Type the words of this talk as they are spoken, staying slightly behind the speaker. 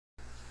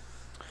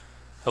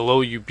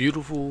Hello, you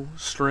beautiful,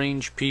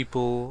 strange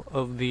people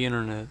of the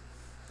internet.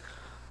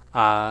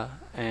 I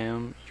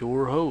am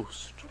your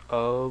host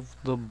of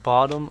the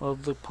Bottom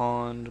of the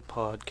Pond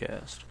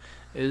podcast.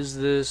 Is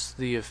this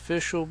the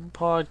official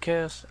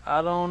podcast?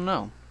 I don't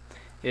know.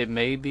 It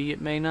may be, it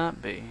may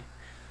not be.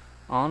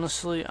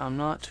 Honestly, I'm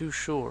not too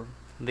sure.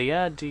 The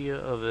idea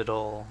of it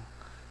all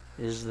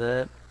is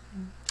that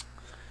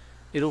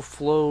it'll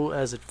flow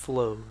as it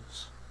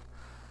flows.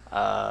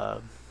 Uh,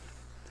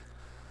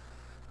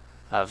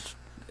 I've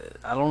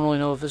I don't really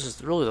know if this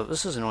isn't really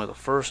the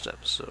first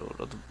episode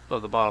of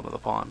the Bottom of the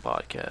Pond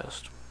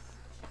podcast.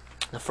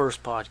 The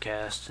first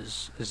podcast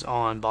is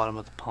on Bottom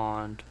of the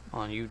Pond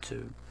on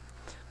YouTube,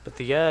 but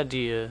the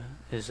idea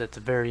is at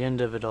the very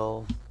end of it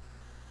all,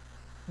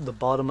 the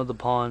Bottom of the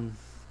Pond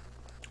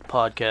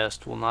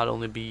podcast will not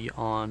only be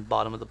on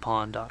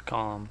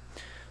bottomofthepond.com,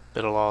 but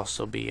it'll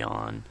also be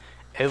on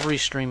every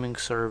streaming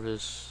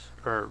service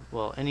or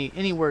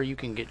anywhere you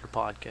can get your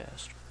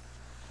podcast.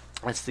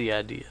 That's the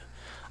idea.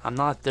 I'm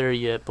not there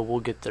yet, but we'll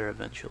get there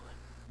eventually.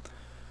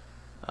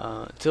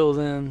 Till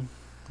then,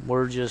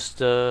 we're just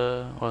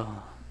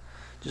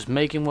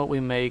making what we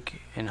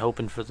make and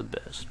hoping for the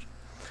best.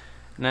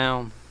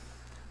 Now,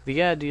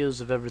 the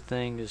ideas of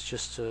everything is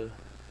just to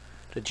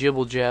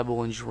jibble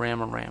jabble and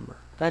rammer rammer.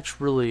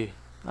 That's really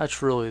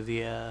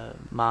the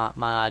my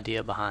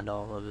idea behind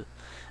all of it.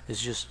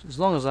 It's just as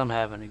long as I'm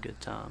having a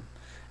good time,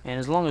 and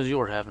as long as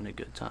you're having a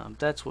good time,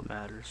 that's what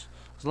matters.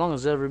 As long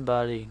as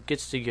everybody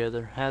gets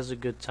together, has a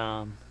good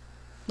time,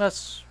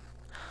 that's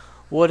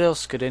what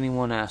else could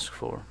anyone ask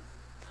for?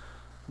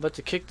 But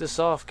to kick this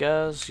off,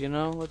 guys,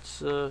 what's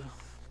there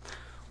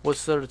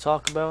to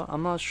talk about?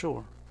 I'm not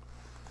sure.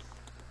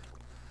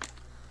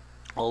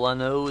 All I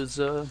know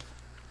is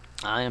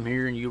I am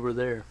here and you were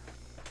there.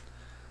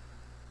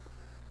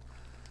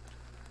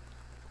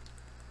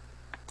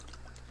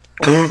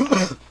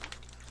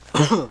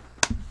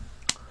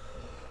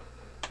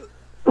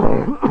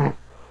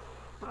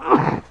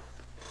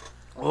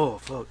 Oh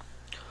fuck.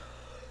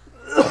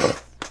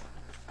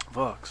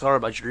 Fuck. Sorry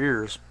about your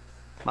ears.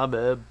 My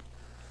bad.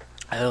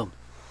 Hell.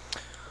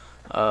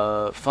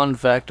 Fun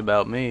fact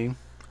about me.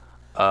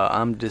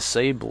 I'm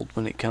disabled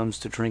when it comes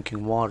to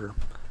drinking water.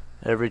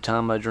 Every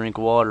time I drink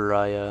water,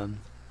 I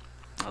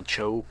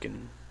choke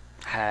and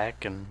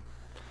hack and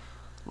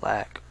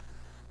lack.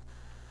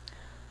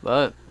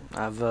 But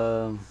I've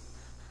had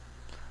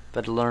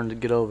to learn to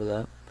get over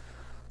that.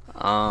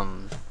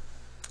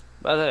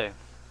 But hey,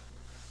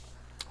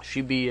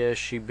 she be as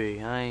she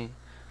be. I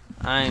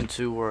ain't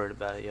too worried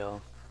about it,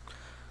 y'all.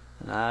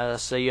 And I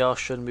say y'all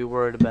shouldn't be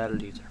worried about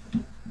it either.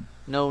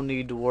 No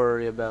need to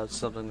worry about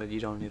something that you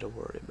don't need to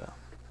worry about.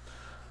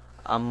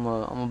 I'm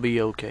gonna be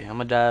okay. I'm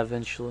gonna die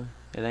eventually.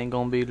 It ain't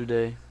gonna be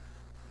today,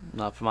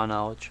 not for my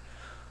knowledge.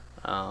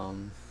 But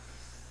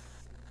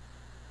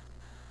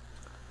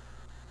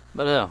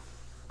yeah,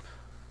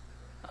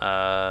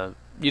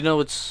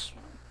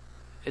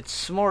 it's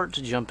smart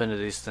to jump into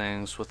these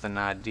things with an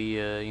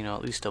idea.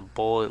 At least a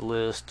bullet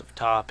list of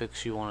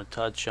topics you want to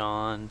touch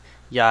on.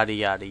 Yada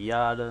yada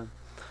yada.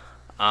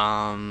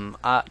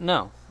 I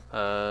no.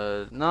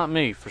 Not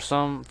me. For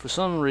some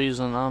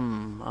reason,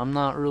 I'm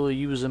not really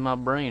using my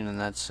brain in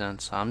that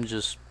sense. I'm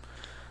just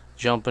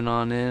jumping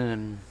on in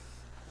and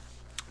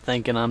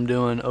thinking I'm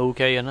doing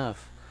okay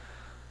enough.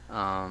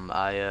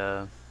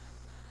 I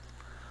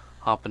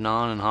hopping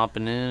on and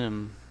hopping in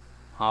and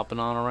hopping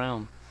on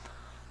around.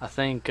 I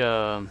think, which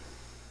I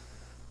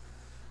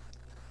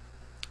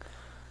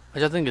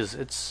think is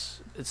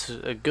it's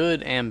a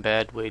good and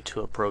bad way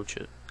to approach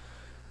it,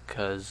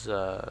 because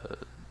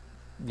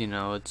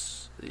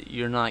it's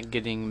you're not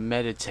getting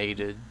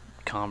meditated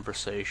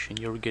conversation.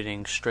 You're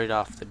getting straight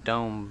off the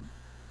dome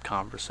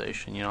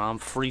conversation. I'm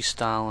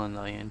freestyling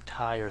the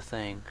entire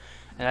thing,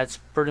 and that's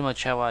pretty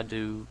much how I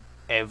do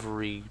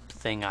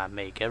everything I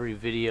make, every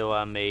video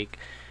I make,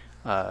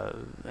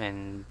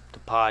 and the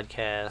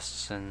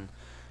podcasts, and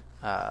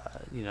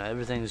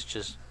everything's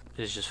just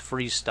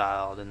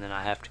freestyled, and then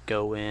I have to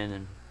go in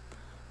and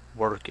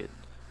work it.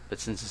 But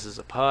since this is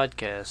a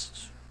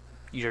podcast,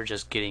 you're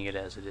just getting it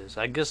as it is.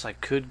 I guess I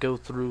could go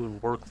through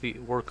and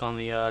work on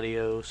the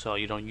audio, so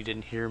you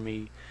didn't hear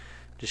me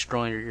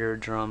destroying your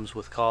eardrums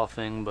with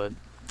coughing, but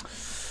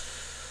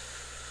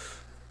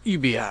you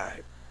be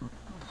alright.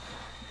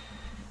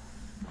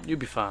 You'll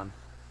be fine.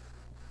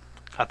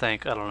 I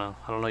think. I don't know.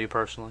 I don't know you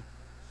personally.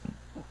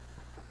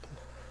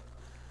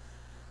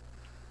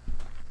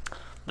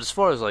 But as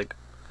far as like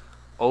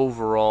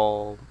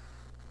overall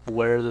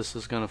where this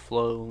is gonna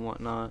flow and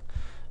whatnot,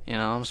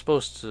 I'm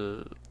supposed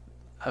to.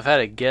 I've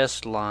had a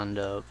guest lined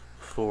up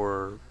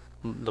for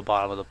the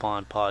Bottom of the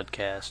Pond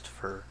podcast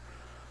for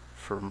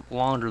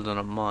longer than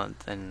a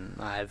month, and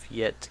I have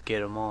yet to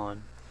get him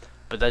on.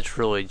 But that's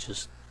really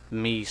just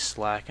me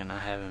slacking. I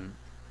haven't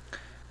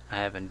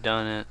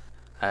done it.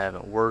 I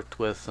haven't worked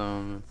with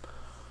them.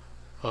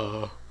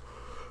 To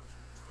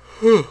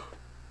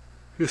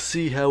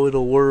see how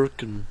it'll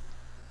work and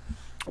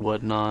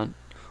whatnot.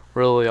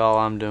 Really, all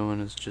I'm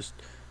doing is just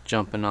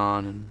jumping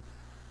on, and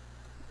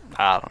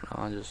I don't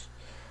know.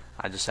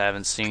 I just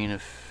haven't seen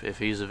if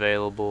he's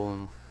available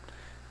and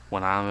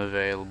when I'm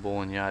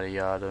available and yada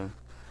yada.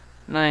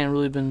 And I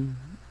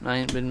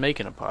ain't been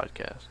making a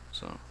podcast.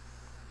 So,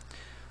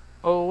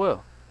 oh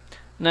well.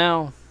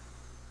 Now,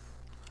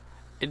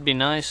 it'd be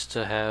nice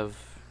to have,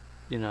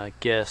 a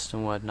guest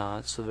and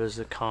whatnot, so there's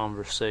a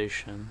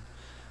conversation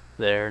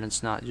there, and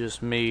it's not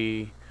just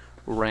me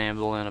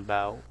rambling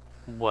about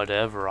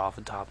whatever off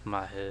the top of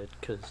my head,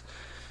 because,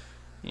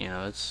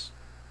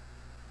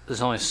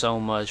 there's only so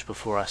much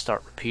before I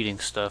start repeating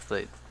stuff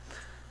that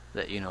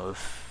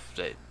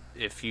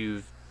if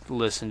you've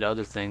listened to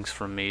other things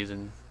from me,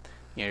 then,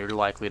 you're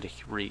likely to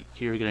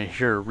you're going to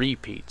hear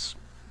repeats.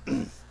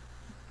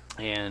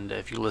 And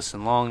if you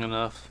listen long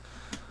enough,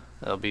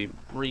 there'll be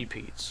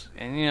repeats,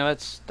 and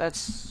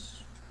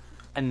it's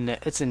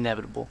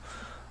inevitable.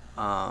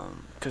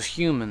 Because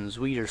humans,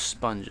 we are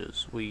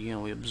sponges. We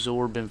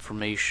absorb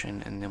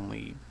information and then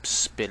we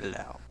spit it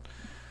out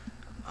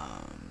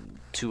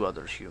to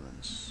other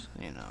humans,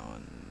 and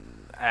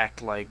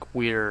act like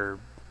we're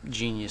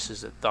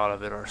geniuses that thought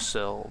of it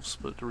ourselves.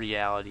 But the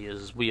reality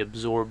is, we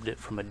absorbed it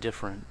from a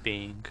different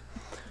being.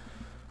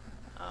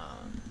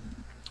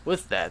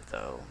 With that,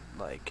 though,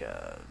 like,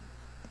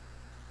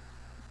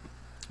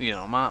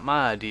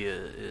 my idea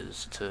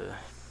is to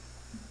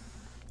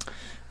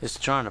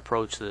try and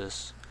approach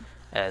this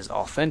as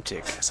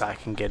authentic as I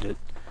can get it,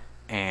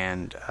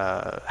 and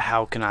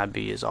how can I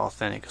be as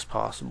authentic as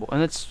possible?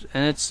 And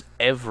it's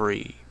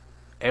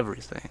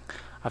everything.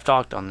 I've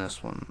talked on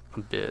this one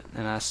a bit,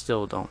 and I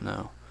still don't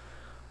know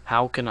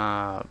how can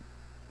I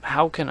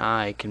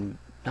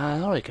not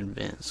really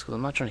convince, because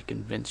I'm not trying to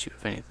convince you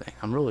of anything.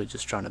 I'm really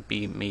just trying to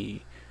be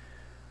me.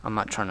 I'm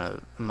not trying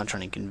to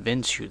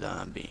convince you that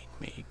I'm being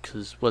me,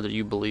 because whether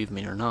you believe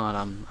me or not,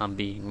 I'm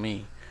being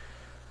me.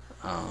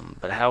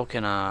 But how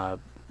can I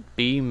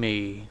be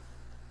me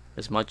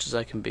as much as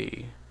I can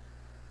be,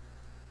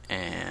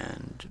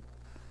 and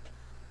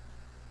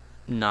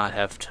not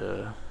have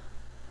to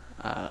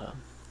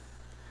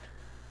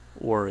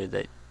worry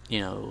that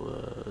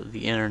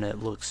the internet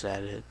looks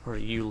at it, or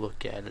you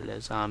look at it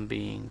as I'm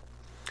being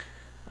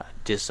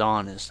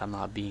dishonest. I'm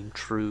not being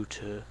true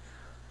to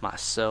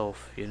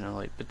myself,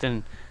 but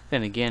then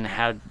again,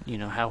 how do you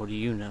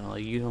know?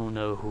 Like, you don't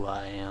know who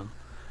I am,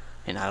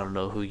 and I don't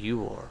know who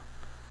you are.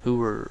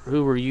 Who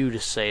are you to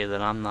say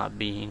that I'm not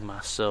being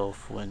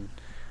myself when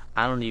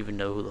I don't even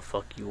know who the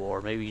fuck you are?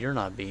 Maybe you're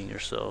not being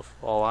yourself.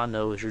 All I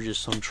know is you're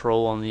just some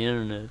troll on the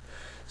internet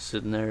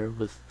sitting there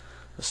with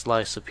a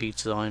slice of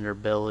pizza on your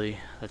belly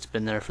that's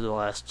been there for the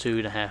last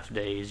 2.5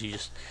 days. You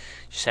just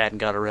hadn't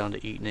got around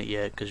to eating it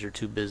yet because you're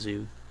too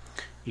busy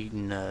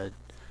eating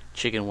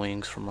chicken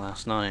wings from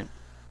last night.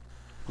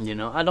 I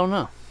don't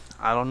know.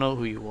 I don't know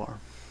who you are.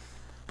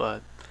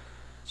 But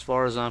as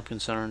far as I'm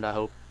concerned, I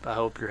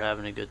hope you're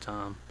having a good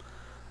time.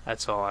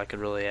 That's all I could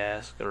really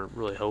ask or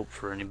really hope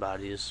for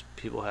anybody, is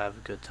people have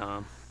a good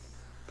time.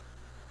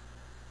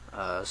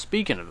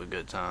 Speaking of a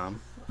good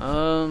time,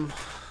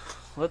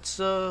 let's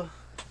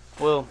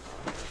well,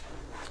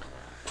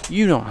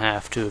 you don't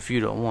have to if you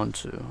don't want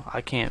to.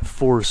 I can't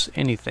force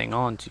anything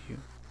onto you,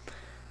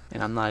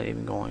 and I'm not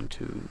even going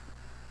to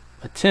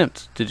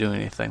attempt to do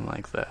anything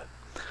like that.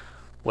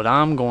 What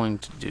I'm going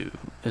to do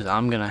is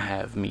I'm going to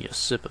have me a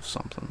sip of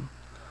something.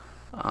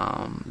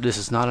 This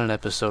is not an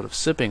episode of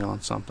sipping on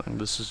something.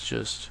 This is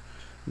just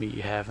me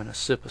having a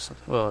sip of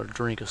something. Well, a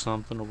drink of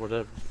something or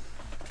whatever.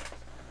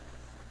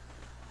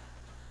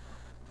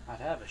 I'd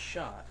have a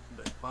shot,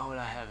 but why would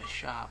I have a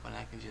shot when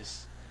I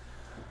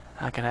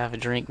can have a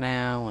drink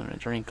now and a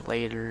drink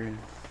later, and,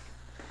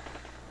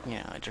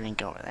 a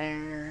drink over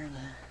there, and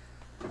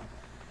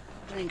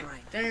a drink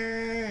right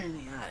there,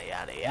 and yada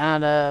yada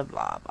yada,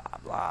 blah blah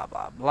blah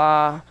blah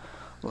blah.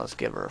 Let's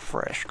give her a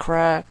fresh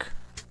crack.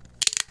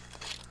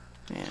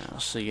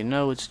 So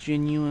it's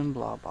genuine,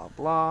 blah blah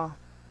blah.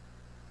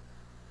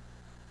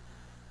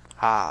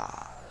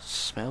 Ah,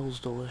 smells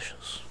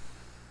delicious.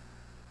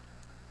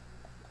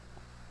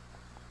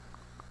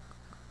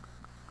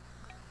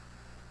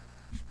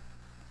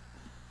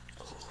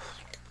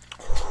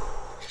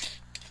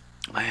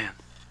 Man.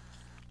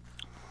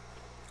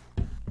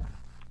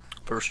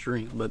 First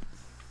drink, but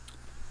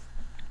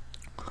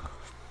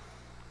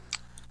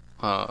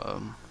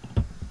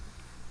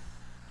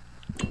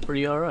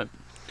pretty alright.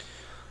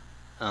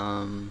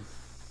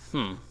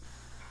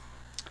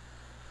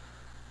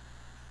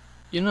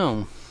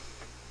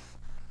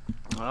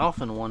 I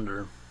often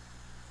wonder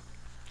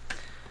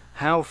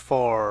how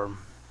far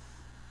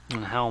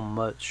and how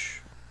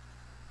much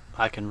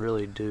I can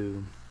really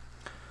do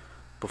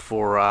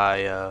before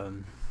I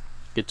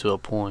get to a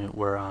point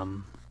where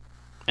I'm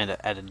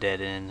at a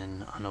dead end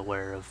and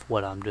unaware of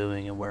what I'm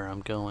doing and where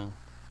I'm going.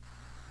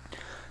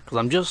 Because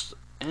I'm just,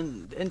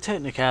 in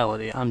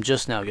technicality, I'm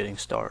just now getting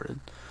started.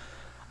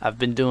 I've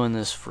been doing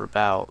this for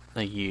about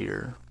a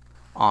year,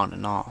 on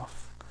and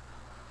off.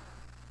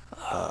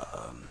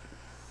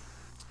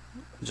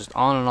 Just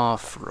on and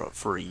off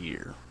for a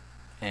year.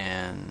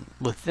 And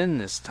within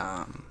this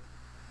time,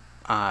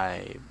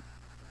 I've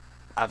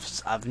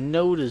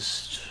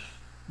noticed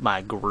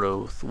my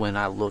growth when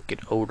I look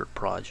at older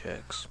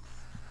projects.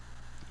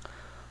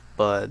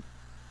 But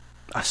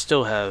I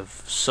still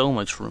have so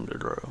much room to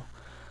grow.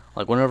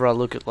 Like whenever I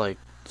look at like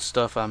the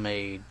stuff I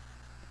made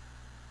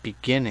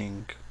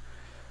beginning,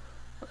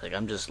 like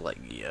I'm just like,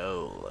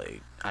 yo,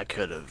 like I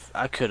could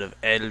have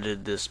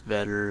edited this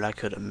better. I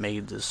could have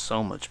made this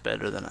so much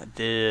better than I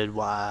did.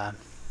 Why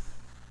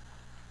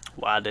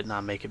didn't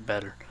I make it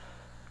better?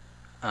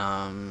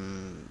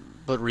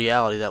 But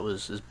reality, that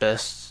was his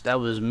best. That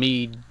was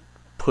me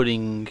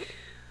putting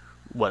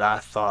what I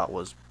thought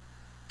was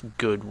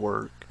good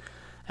work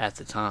at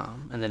the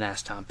time, and then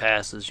as time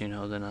passes,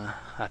 then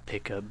I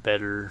pick up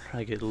better.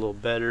 I get a little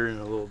better and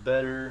a little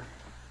better,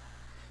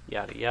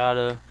 yada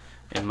yada.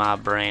 In my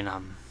brain,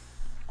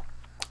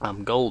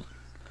 I'm golden.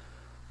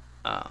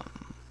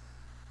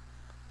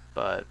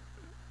 But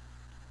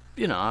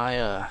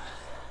I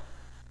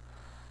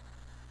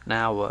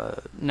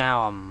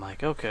now I'm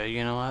like,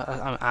 okay,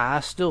 I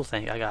still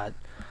think I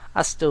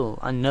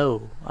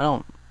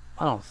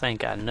don't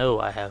think I know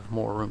I have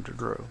more room to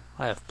grow.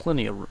 I have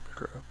plenty of room to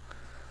grow.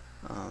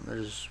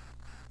 There's,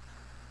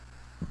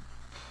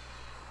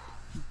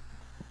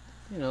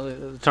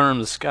 the term,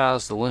 the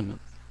sky's the limit.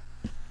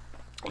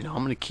 I'm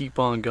gonna keep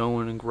on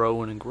going and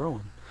growing and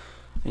growing,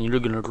 and you're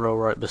gonna grow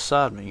right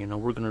beside me.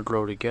 We're gonna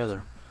grow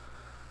together.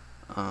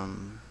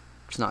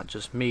 It's not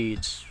just me;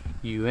 it's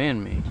you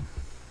and me.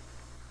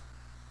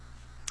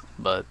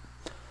 But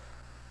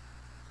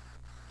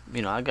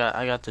I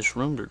got this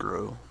room to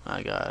grow.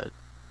 I got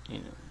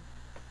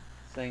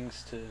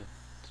things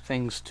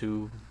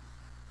to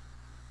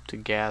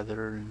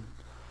gather and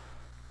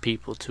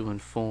people to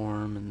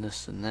inform and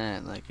this and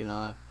that. Like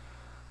I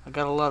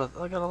got a lot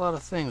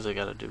of things I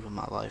got to do in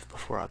my life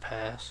before I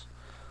pass,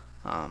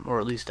 or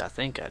at least I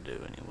think I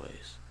do,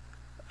 anyways.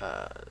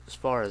 As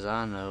far as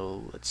I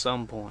know, at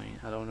some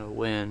point, I don't know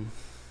when,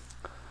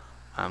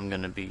 I'm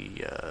gonna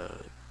be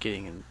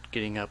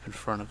getting up in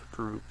front of a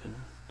group and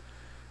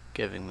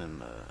giving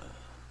them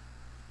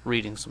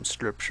reading some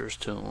scriptures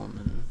to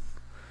them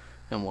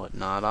and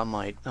whatnot. I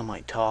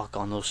might talk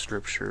on those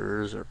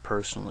scriptures or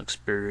personal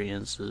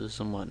experiences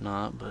and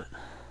whatnot, but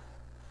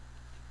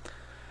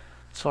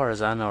as far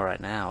as I know right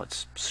now,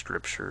 it's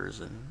scriptures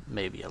and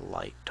maybe a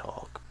light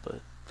talk,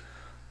 but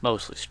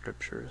mostly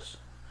scriptures.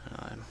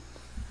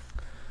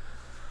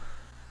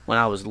 When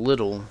I was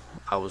little,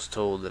 I was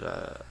told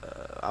that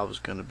I was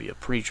going to be a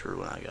preacher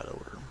when I got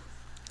older,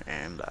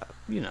 and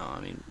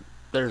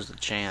there's a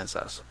chance,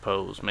 I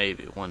suppose,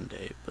 maybe one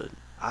day, but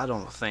I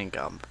don't think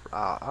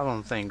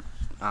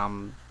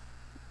I'm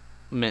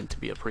meant to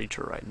be a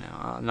preacher right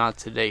now. Not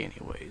today,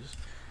 anyways.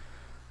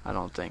 I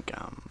don't think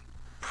I'm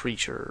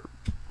preacher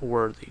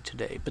worthy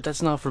today, but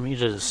that's not for me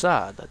to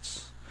decide.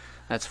 That's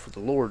for the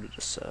Lord to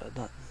decide,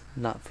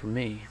 not for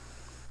me.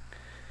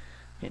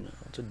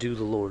 To do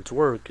the Lord's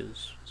work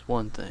is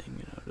one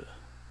thing.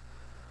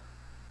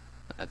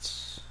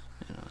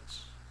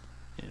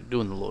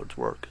 Doing the Lord's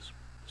work is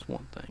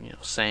one thing.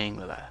 Saying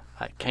that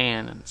I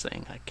can and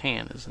saying I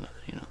can is another.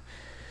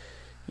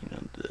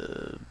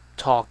 The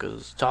talk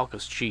is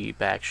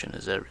cheap. Action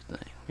is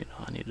everything.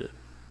 I need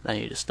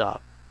to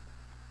stop.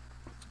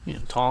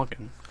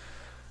 Talking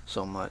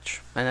so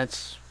much, and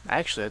that's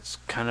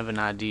kind of an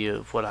idea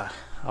of what I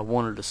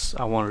wanted to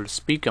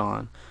speak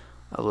on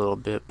a little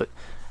bit, but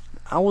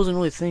I wasn't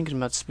really thinking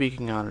about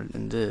speaking on it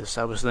in this.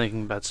 I was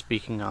thinking about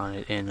speaking on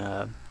it in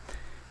a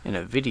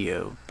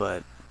video,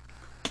 but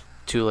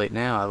too late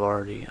now. I've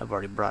already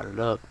brought it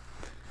up.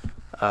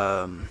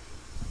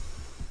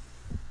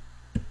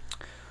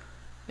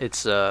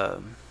 It's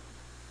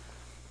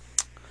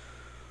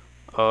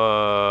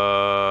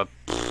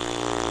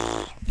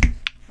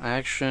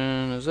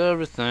action is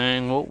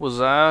everything. What was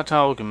I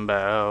talking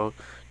about?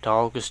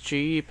 Talk is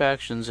cheap,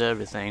 action's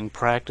everything.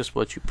 Practice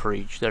what you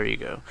preach. There you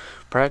go.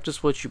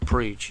 Practice what you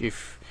preach.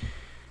 If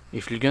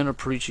you're gonna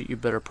preach it, you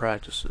better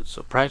practice it.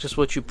 So practice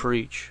what you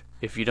preach.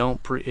 If you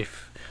don't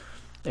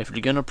if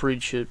you're gonna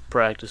preach it,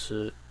 practice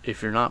it.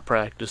 If you're not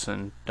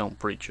practicing, don't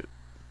preach it.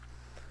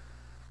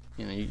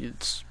 You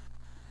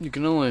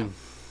can only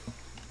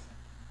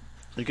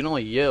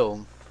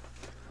yell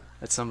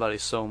at somebody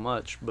so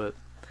much, but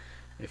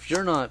if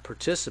you're not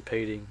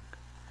participating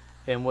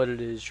in what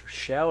it is you're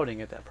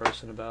shouting at that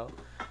person about,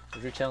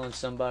 if you're telling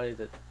somebody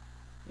that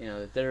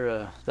that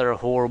they're a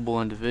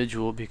horrible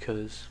individual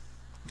because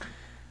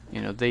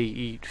they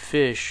eat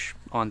fish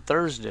on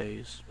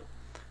Thursdays,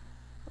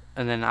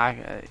 and then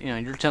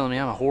you're telling me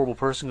I'm a horrible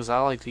person because I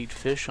like to eat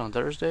fish on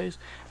Thursdays,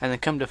 and then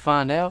come to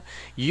find out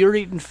you're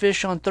eating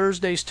fish on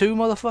Thursdays too,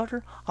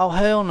 motherfucker. Oh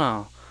hell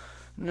no.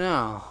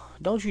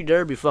 Don't you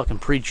dare be fucking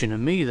preaching to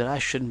me that I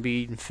shouldn't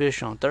be eating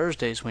fish on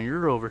Thursdays when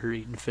you're over here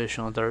eating fish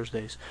on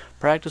Thursdays.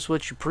 Practice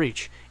what you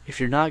preach.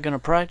 If you're not gonna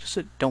practice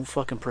it, don't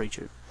fucking preach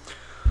it.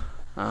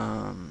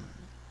 But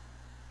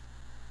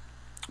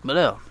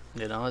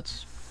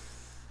it's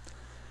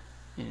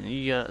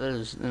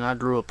and I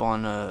grew up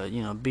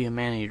on be a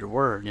man of your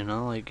word.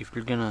 Like if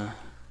you're gonna,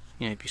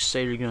 if you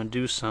say you're gonna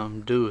do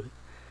something, do it.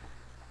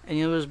 And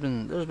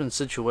there's been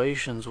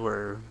situations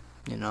where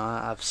You know,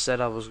 I've said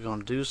I was going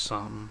to do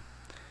something,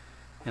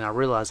 and I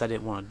realized I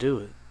didn't want to do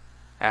it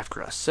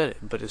after I said it,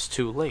 but it's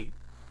too late.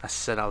 I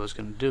said I was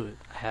going to do it.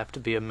 I have to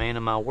be a man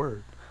of my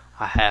word.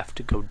 I have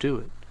to go do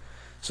it.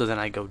 So then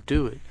I go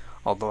do it,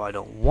 although I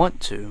don't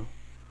want to,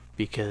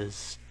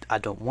 because I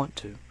don't want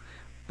to.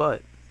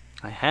 But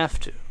I have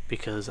to,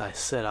 because I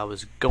said I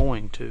was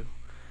going to.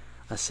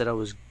 I said I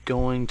was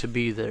going to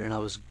be there, and I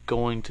was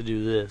going to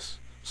do this.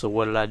 So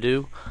what did I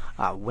do?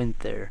 I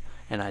went there,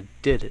 and I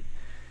did it.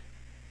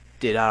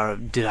 Did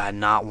I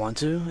not want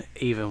to,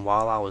 even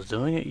while I was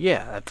doing it?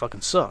 Yeah, that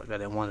fucking sucked. I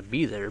didn't want to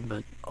be there,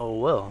 but oh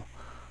well.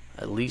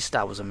 At least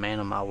I was a man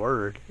of my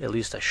word. At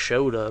least I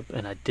showed up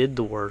and I did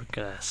the work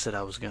that I said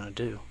I was gonna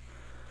do.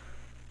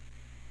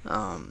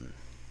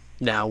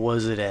 Now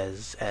was it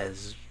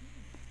as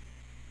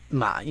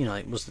my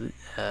like was it,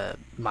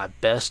 my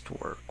best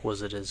work?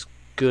 Was it as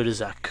good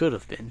as I could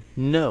have been?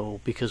 No,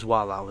 because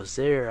while I was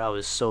there, I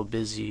was so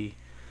busy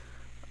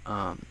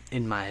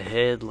in my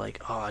head,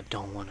 like, oh, I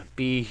don't want to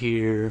be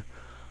here.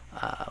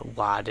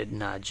 Why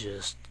didn't I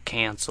just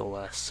cancel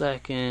last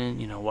second?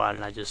 Why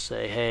didn't I just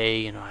say,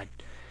 hey,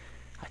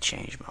 I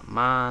changed my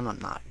mind. I'm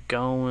not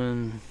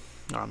going,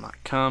 or I'm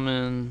not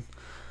coming.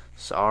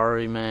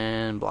 Sorry,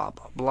 man. Blah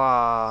blah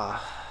blah.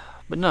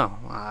 But no,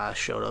 I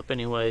showed up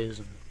anyways,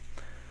 and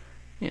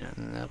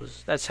and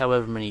that's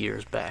however many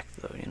years back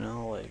though.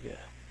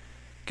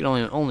 Can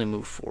only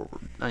move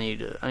forward. I need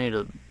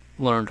to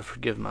learn to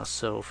forgive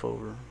myself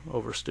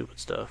over stupid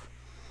stuff.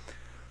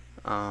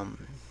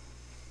 Um,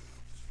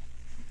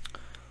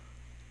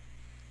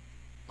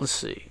 let's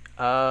see.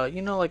 I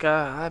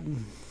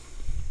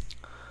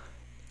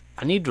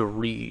need to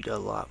read a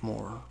lot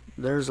more.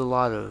 There's a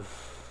lot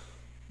of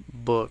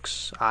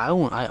books. I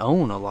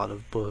own a lot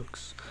of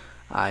books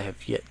I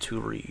have yet to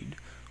read,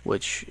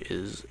 which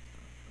is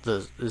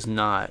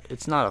not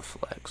it's not a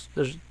flex.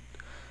 There's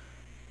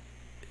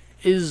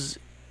is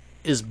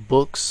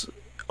books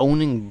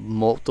owning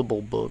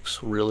multiple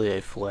books really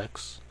a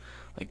flex?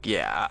 Like,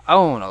 yeah, I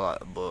own a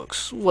lot of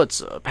books.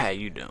 What's up? How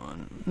you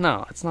doing?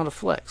 No, it's not a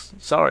flex.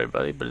 Sorry,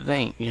 buddy, but it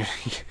ain't. You're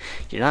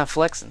not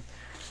flexing.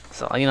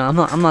 So I'm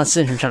not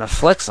sitting here trying to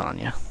flex on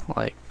you.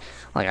 Like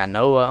I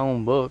know I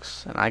own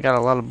books, and I got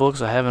a lot of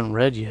books I haven't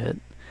read yet,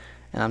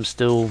 and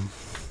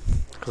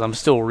because I'm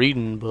still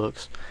reading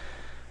books,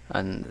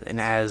 and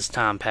as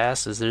time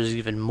passes, there's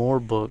even more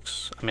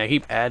books. I mean, I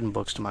keep adding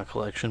books to my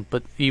collection,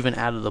 but even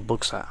out of the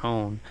books I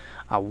own,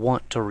 I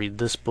want to read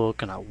this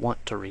book, and I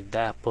want to read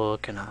that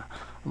book, and I'm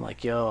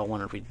like, yo, I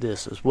want to read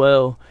this as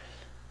well,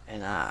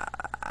 and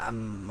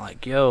I'm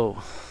like, yo,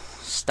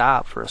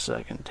 stop for a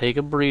second, take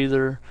a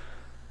breather.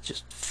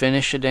 Just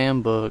finish a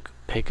damn book,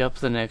 pick up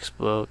the next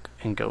book,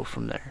 and go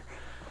from there.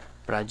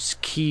 But I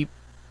keep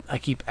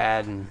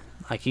adding,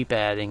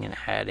 and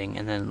adding,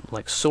 and then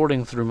like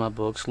sorting through my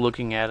books,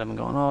 looking at them, and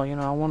going, oh,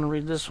 I want to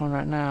read this one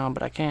right now,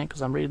 but I can't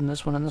because I'm reading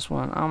this one and this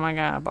one. Oh my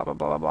god, blah blah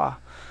blah blah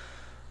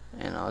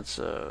blah.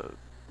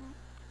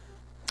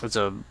 It's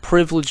a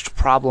privileged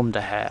problem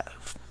to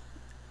have,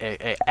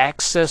 a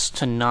access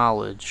to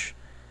knowledge,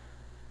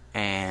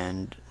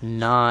 and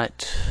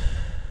not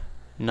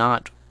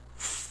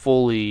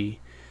fully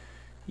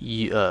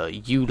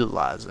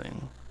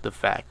utilizing the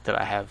fact that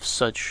I have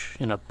such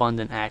an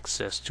abundant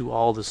access to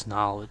all this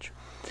knowledge.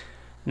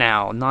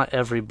 Now, not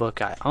every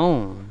book I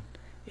own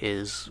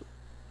is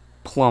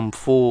plumb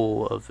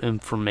full of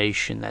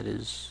information that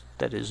is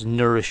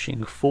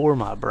nourishing for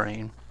my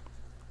brain.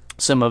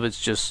 Some of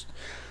it's just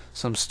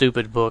some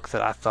stupid book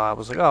that I thought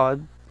was like, oh,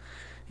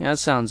 that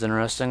sounds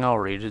interesting. I'll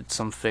read it.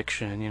 Some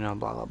fiction,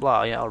 blah blah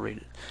blah. Yeah, I'll read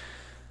it.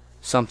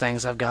 Some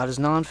things I've got is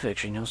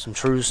nonfiction, some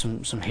true,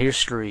 some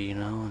history,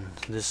 and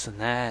this and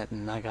that,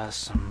 and I got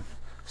some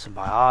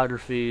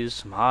biographies,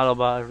 some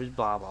autobiographies,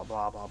 blah blah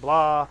blah blah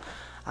blah.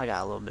 I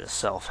got a little bit of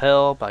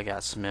self-help. I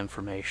got some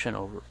information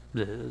over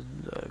the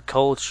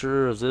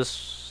culture of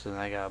this, and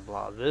I got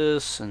blah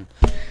this, and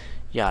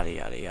yada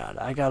yada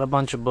yada. I got a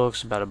bunch of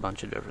books about a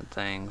bunch of different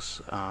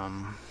things.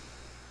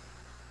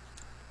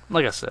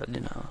 Like I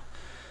said,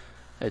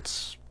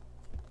 it's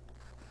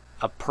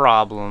a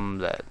problem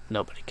that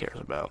nobody cares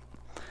about.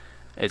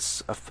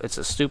 It's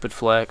a stupid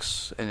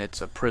flex, and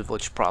it's a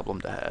privileged problem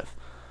to have,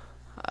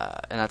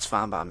 and that's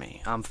fine by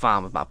me. I'm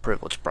fine with my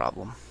privilege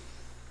problem.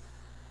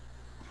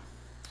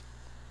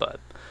 But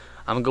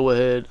I'm gonna go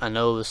ahead. I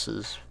know this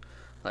is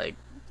like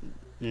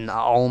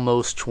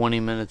almost 20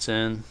 minutes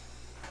in,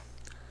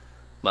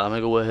 but I'm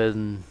gonna go ahead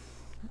and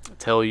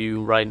tell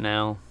you right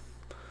now: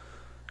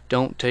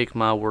 don't take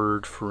my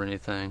word for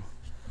anything.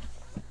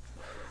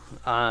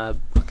 I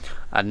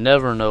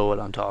never know what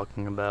I'm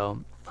talking about.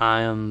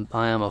 I am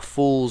a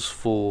fool's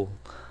fool.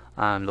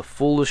 I am the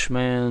foolish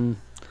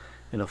man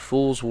in a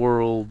fool's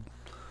world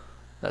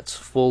that's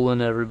fooling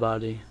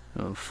everybody.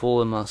 I'm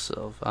fooling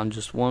myself. I'm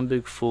just one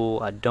big fool.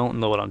 I don't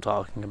know what I'm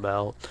talking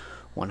about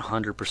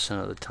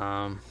 100% of the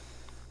time.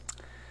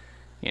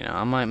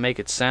 I might make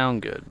it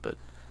sound good, but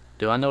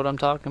do I know what I'm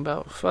talking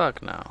about?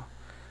 Fuck no.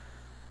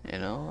 I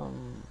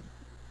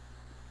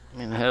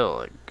mean, hell,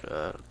 like,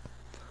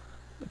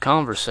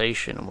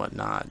 conversation and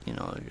whatnot,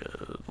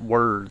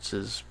 words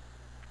is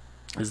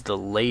the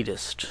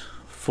latest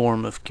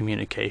form of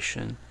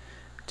communication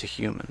to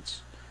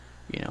humans.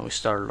 We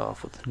started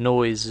off with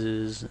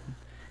noises, and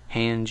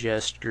hand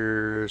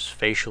gestures,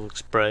 facial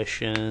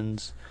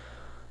expressions,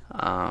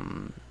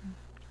 um,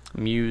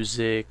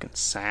 music and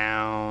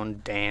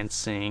sound,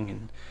 dancing,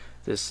 and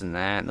this and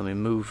that. And then we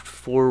moved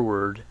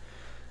forward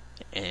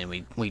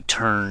and we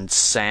turned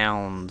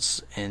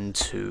sounds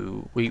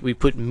into we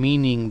put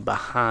meaning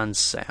behind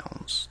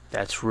sounds.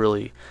 That's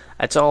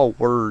all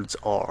words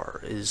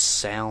are, is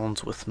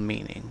sounds with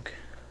meaning.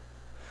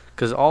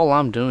 Because all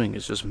I'm doing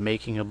is just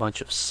making a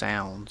bunch of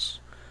sounds,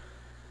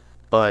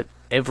 but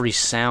every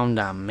sound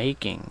I'm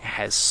making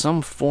has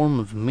some form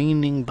of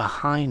meaning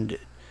behind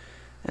it,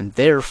 and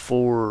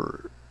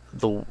therefore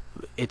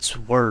it's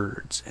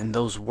words, and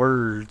those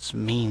words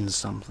mean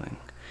something.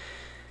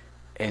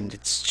 And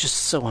it's just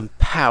so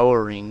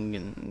empowering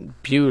and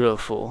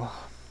beautiful.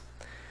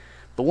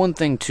 But one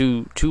thing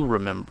to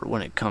remember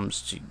when it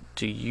comes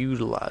to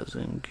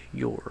utilizing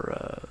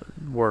your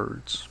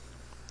words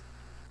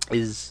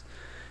is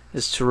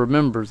to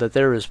remember that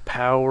there is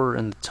power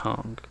in the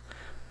tongue.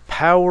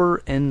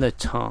 Power in the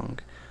tongue.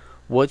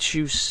 What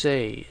you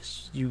say,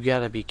 you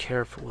gotta be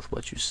careful with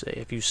what you say.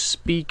 If you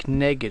speak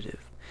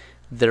negative,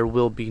 there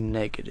will be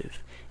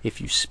negative.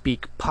 If you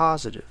speak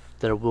positive,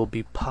 there will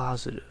be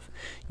positive.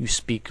 You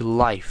speak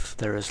life,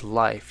 there is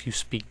life. You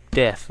speak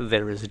death,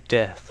 there is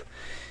death.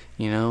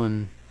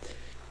 And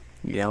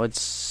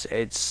it's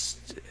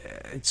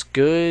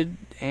good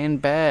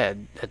and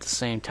bad at the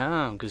same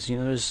time, because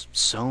there's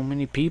so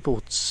many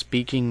people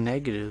speaking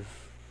negative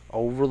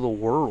over the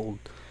world,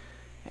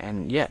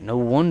 and yeah, no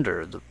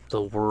wonder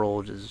the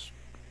world is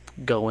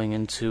going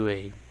into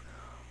a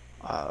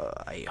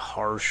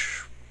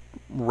harsh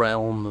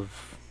realm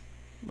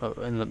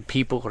and the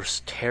people are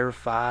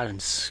terrified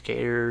and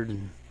scared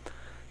and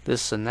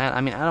this and that.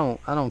 I mean, I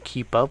don't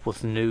keep up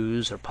with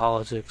news or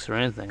politics or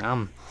anything.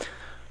 I'm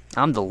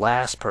the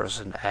last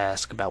person to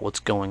ask about what's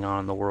going on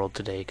in the world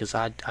today, because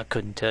I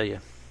couldn't tell you.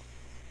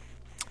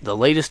 The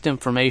latest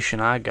information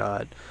I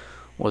got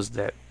was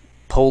that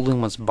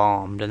Poland was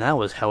bombed, and that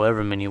was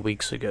however many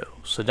weeks ago.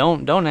 So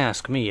don't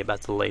ask me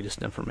about the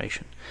latest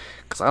information,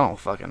 because I don't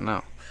fucking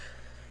know.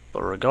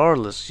 But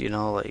regardless,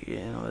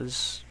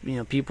 it's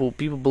people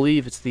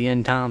believe it's the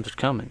end times are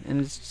coming,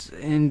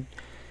 and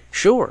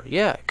sure,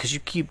 yeah, because you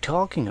keep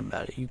talking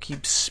about it. You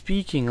keep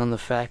speaking on the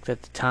fact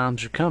that the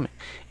times are coming.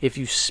 If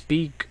you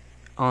speak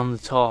on the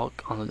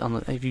talk,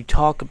 if you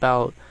talk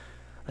about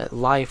that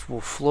life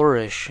will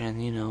flourish,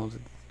 and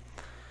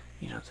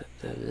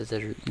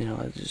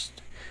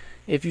just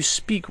if you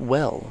speak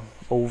well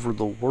over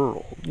the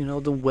world, the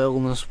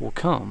wellness will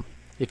come.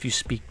 If you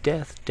speak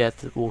death,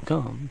 death will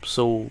come.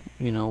 So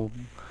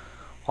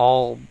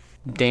all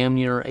damn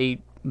near 8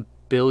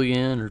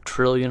 billion or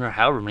trillion or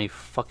however many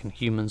fucking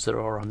humans there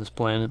are on this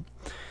planet,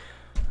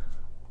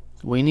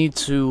 we need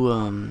to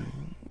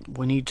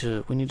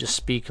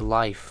speak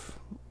life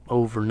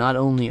over not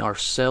only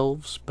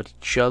ourselves but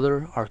each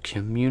other, our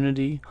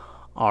community,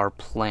 our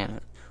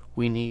planet.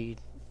 We need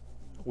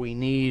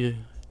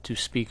to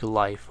speak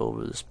life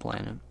over this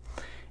planet.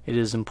 It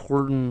is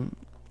important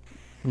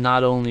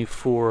not only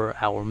for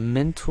our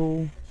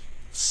mental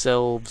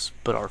selves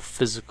but our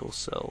physical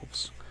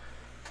selves.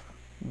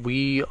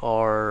 We're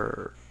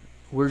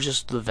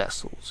just the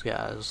vessels,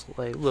 guys.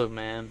 Like, look,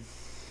 man,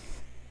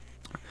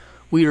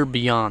 we are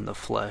beyond the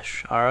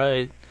flesh,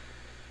 alright?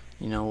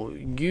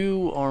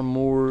 You are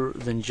more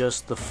than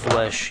just the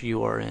flesh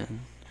you are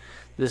in.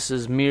 This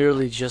is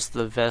merely just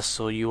the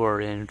vessel you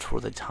are in for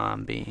the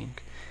time being.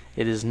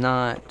 It is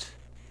not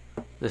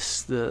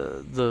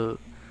the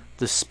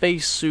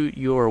spacesuit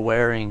you are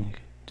wearing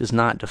does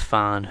not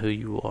define who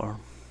you are.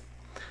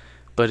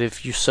 But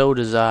if you so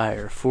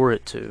desire for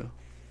it to,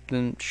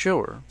 then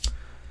sure.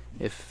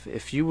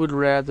 If you would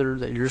rather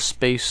that your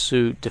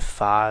spacesuit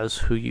defies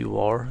who you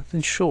are,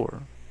 then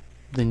sure.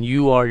 Then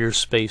you are your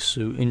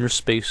spacesuit, and your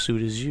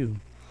spacesuit is you,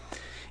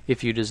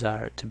 if you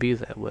desire it to be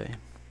that way.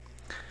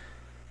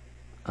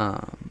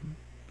 And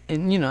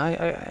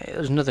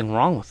there's nothing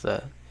wrong with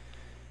that.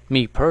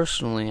 Me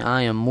personally,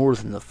 I am more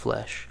than the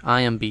flesh.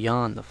 I am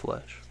beyond the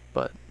flesh.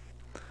 But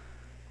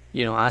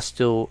I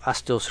still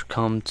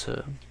succumb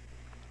to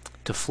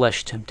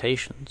flesh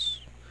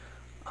temptations.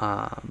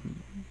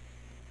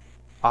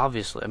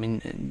 Obviously, I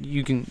mean,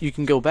 you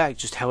can go back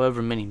just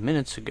however many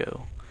minutes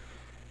ago.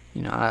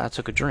 I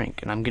took a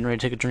drink, and I'm getting ready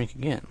to take a drink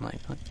again. Like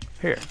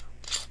here,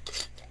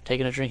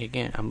 taking a drink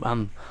again.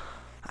 I'm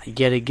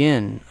yet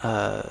again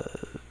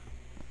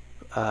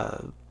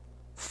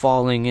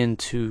falling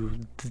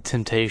into the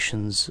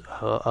temptations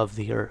of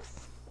the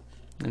earth,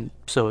 and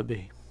so it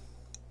be.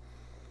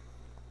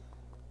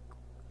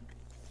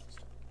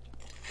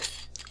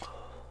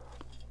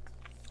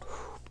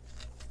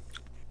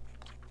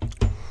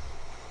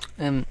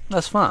 And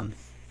that's fine.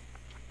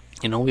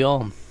 We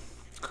all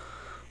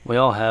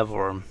have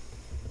our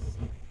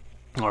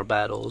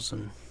battles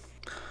and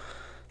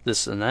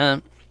this and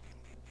that.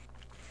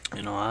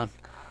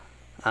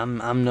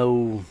 I'm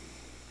no,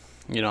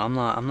 I'm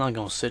not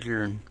gonna sit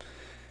here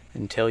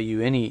and tell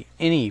you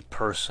any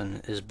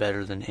person is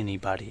better than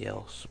anybody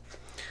else.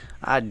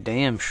 I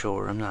damn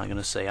sure I'm not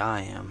gonna say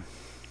I am.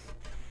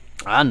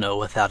 I know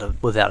without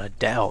a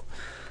doubt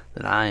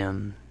that I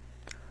am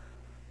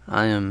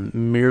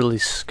merely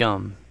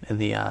scum in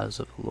the eyes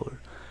of the Lord.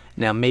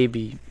 Now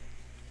maybe,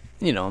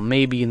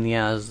 maybe in the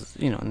eyes,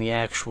 in the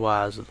actual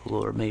eyes of the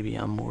Lord, maybe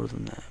I'm more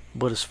than that.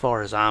 But as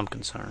far as I'm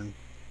concerned,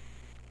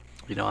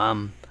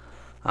 I'm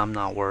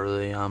not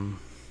worthy. I'm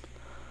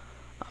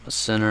a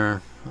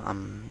sinner.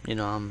 I'm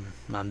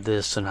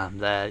this and I'm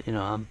that.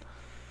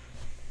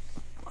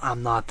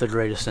 I'm not the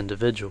greatest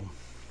individual.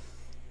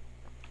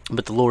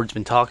 But the Lord's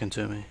been talking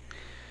to me,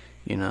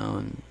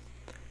 and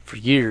for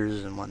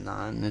years and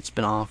whatnot, and it's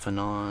been off and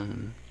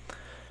on.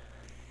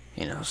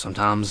 And,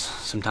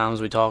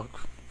 sometimes we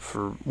talk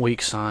for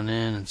weeks on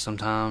end, and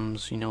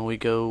sometimes, we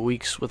go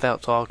weeks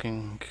without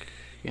talking,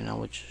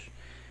 which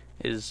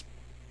is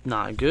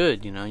not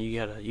good.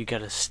 You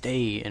gotta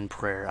stay in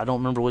prayer. I don't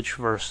remember which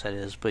verse that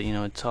is, but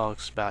it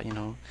talks about,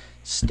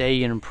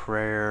 stay in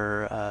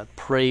prayer,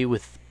 pray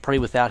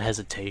without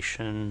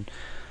hesitation,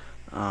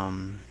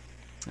 and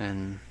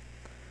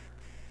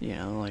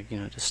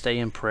to stay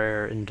in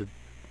prayer and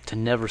to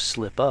never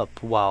slip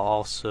up while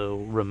also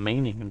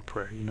remaining in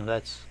prayer.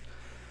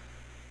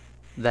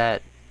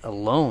 That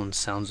alone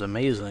sounds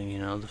amazing.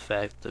 The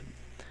fact that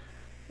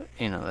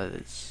that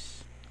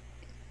it's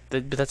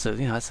but that's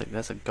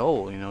a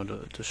goal.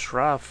 To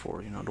strive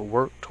for. To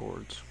work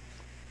towards.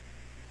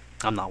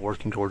 I'm not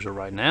working towards it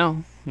right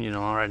now.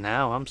 Right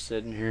now I'm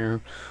sitting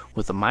here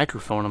with a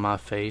microphone in my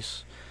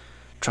face,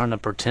 trying to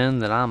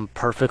pretend that I'm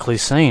perfectly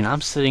sane.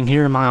 I'm sitting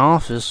here in my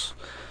office,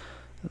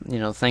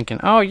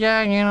 thinking, oh yeah,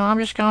 I'm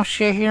just gonna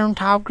sit here and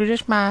talk to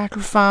this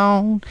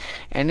microphone,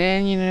 and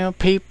then,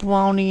 people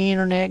on the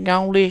internet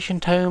gonna listen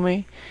to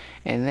me,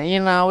 and then,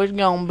 it's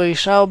gonna be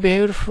so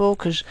beautiful,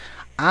 'cause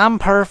I'm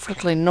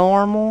perfectly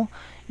normal.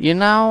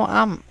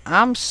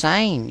 I'm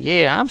sane.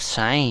 Yeah, I'm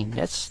sane.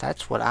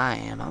 That's what I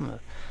am.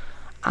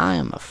 I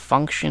am a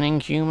functioning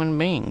human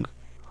being.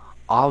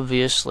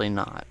 Obviously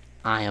not.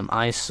 I am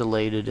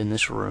isolated in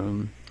this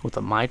room with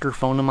a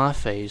microphone in my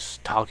face,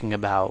 talking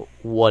about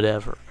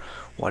whatever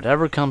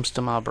comes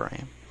to my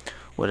brain,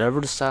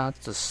 whatever decides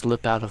to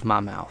slip out of my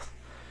mouth.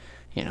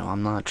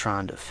 I'm not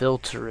trying to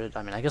filter it.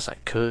 I mean, I guess I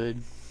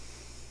could,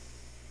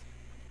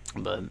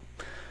 but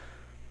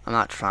I'm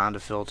not trying to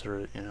filter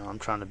it. I'm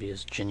trying to be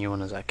as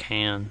genuine as I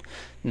can.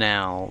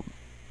 Now,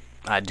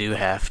 I do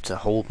have to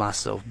hold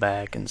myself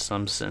back in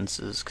some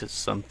senses, because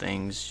some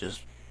things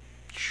just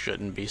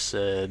shouldn't be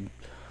said.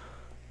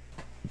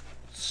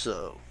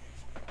 So,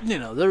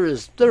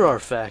 there are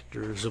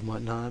factors and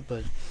whatnot,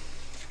 but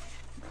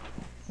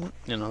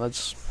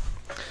that's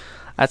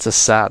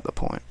aside the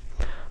point.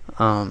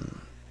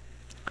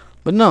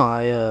 But no,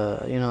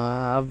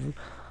 I've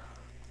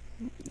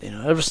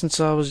ever since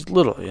I was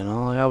little,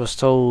 I was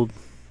told,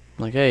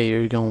 like, hey,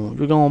 you're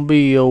gonna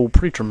be old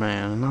preacher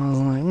man, and I was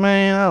like,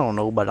 man, I don't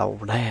know about all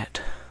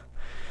that.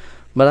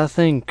 But I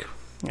think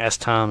as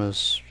time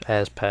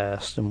has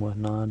passed and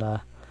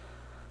whatnot,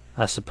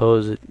 I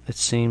suppose it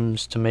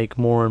seems to make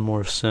more and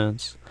more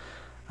sense.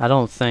 I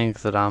don't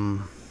think that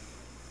I'm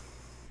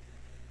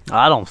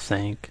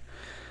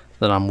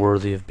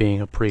worthy of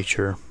being a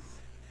preacher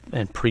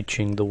and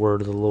preaching the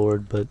word of the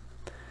Lord, but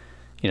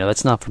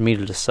that's not for me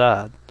to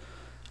decide.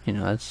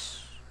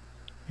 It's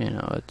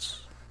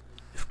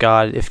if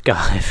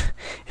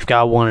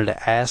God wanted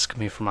to ask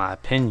me for my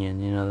opinion,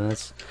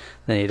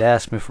 then he'd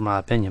ask me for my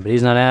opinion. But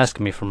he's not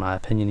asking me for my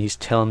opinion. He's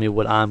telling me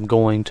what I'm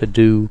going to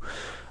do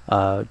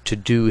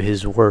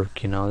his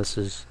work. This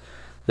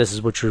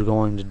is what you're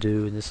going to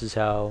do, and this is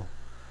how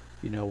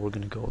we're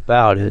going to go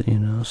about it.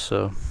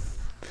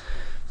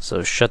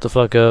 So shut the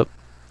fuck up,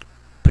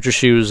 put your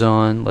shoes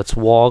on, let's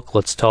walk,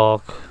 let's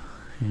talk,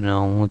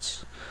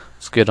 let's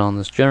get on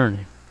this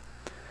journey.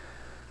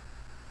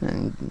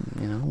 And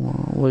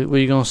what are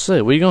you gonna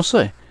say? What are you gonna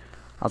say?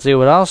 I'll tell you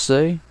what I'll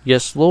say.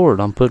 Yes, Lord,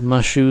 I'm putting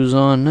my shoes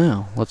on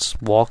now.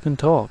 Let's walk and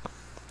talk,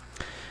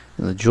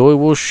 and the joy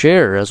we'll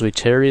share as we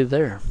tarry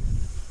there.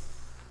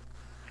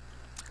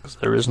 'Cause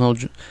there is no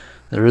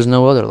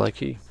other like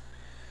He.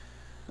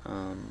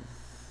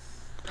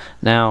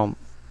 Now,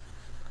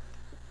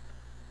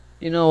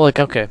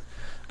 okay,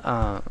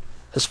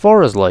 as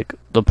far as like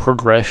the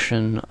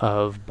progression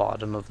of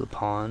Bottom of the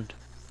Pond,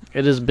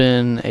 it has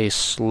been a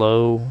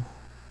slow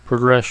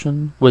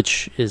progression,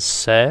 which is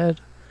sad,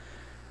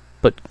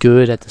 but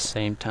good at the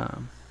same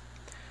time,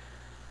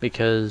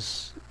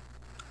 because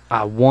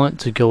I want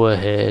to go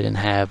ahead and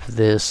have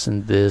this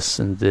and this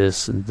and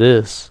this and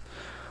this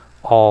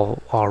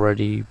all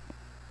already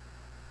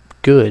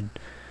good,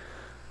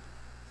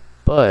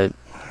 but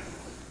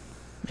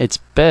it's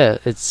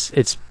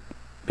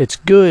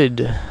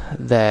good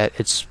that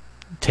it's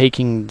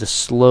taking the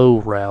slow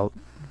route,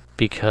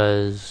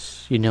 because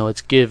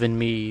it's given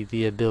me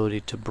the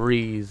ability to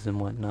breathe and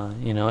whatnot.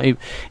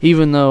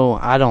 Even though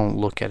I don't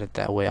look at it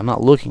that way, I'm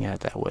not looking at it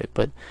that way,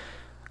 but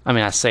I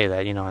mean, I say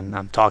that, and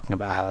I'm talking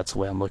about how that's the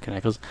way I'm looking at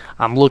it, because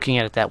I'm looking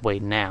at it that way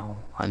now.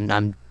 And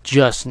I'm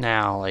just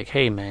now like,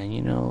 hey, man,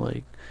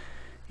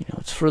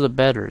 it's for the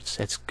better.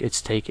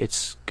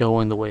 It's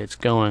going the way it's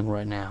going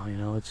right now.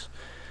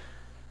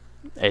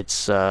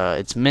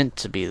 It's meant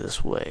to be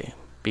this way,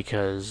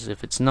 because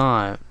if it's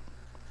not,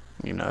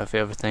 if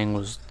everything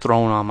was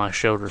thrown on my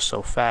shoulders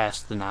so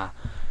fast, then I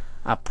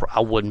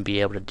wouldn't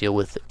be able to deal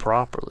with it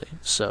properly.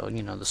 So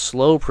the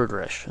slow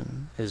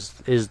progression is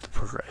the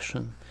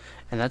progression,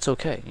 and that's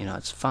okay.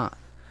 It's fine.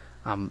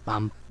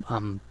 I'm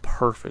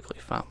perfectly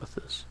fine with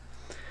this.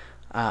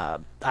 I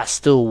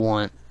still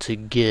want to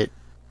get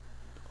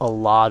a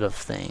lot of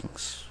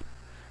things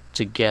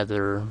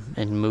together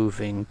and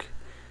moving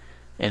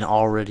and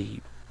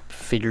already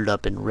figured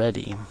up and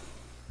ready.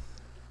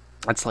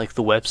 That's like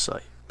the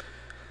website,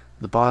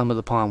 the bottom of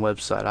the pond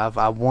website.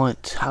 I've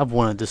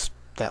wanted this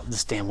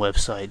damn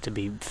website to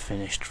be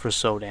finished for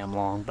so damn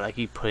long, but I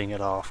keep putting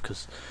it off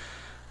because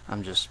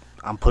I'm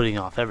putting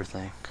off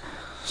everything.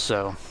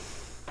 So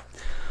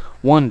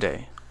one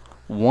day,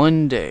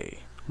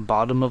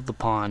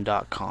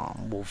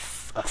 bottomofthepond.com will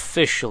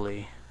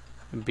officially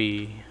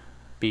be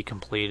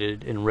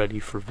completed and ready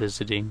for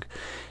visiting.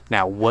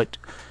 Now, what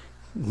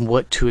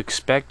to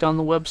expect on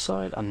the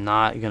website, I'm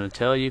not going to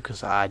tell you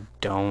because I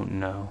don't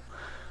know.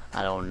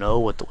 I don't know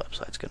what the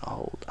website's going to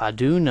hold. I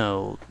do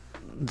know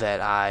that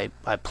I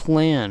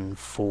plan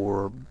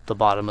for the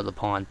Bottom of the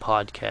Pond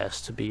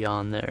podcast to be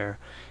on there,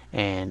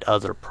 and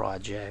other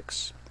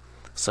projects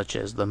such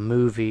as the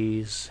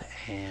movies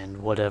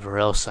and whatever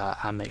else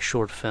I make,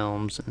 short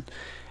films and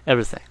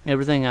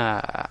everything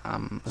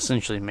I'm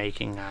essentially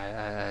making.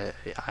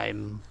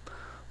 I'm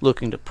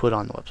looking to put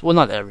on the website. Well,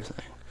 not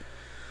everything,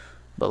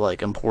 but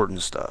like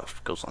important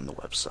stuff goes on the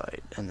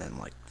website, and then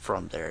like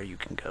from there you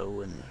can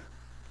go and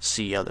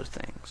see other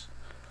things.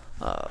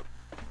 Uh,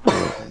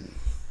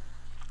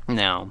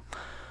 Now,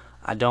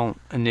 I don't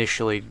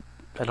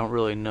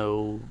really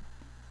know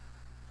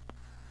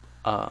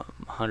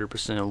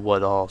 100% of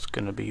what all is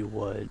going to be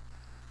what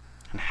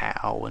and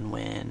how and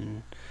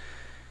when,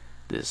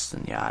 this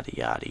and yada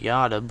yada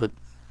yada. But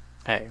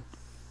hey,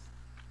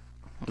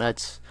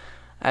 that's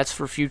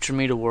for future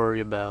me to worry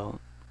about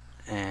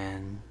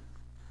and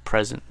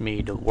present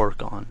me to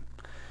work on.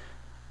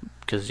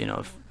 Because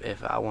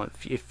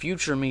if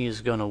future me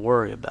is going to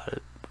worry about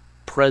it,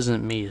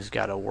 present me has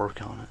got to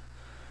work on it.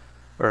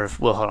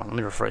 Hold on, let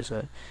me rephrase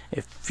that.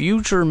 If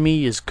future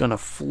me is gonna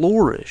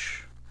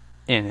flourish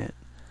in it,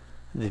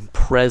 then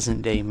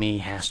present day me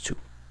has to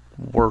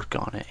work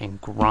on it and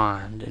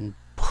grind and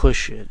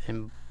push it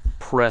and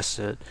press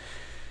it,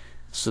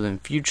 so then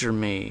future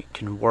me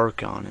can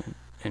work on it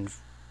and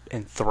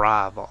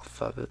thrive off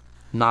of it.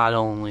 Not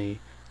only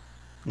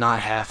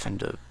not having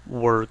to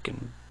work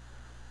and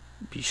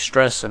be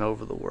stressing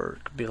over the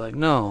work, be like,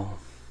 no,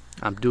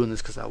 I'm doing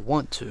this because I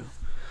want to.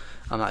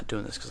 I'm not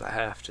doing this because I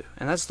have to.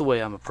 And that's the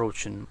way I'm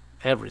approaching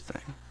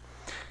everything.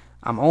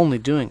 I'm only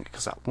doing it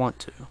because I want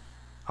to.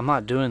 I'm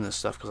not doing this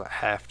stuff because I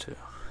have to.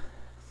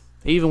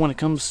 Even when it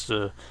comes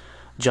to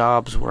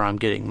jobs where I'm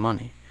getting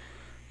money.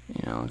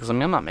 Because I'm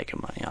not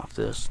making money off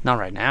this. Not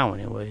right now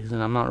anyways.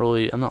 And I'm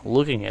not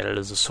looking at it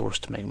as a source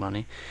to make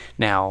money.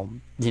 Now,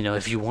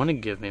 if you want to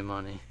give me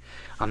money,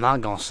 I'm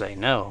not going to say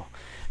no.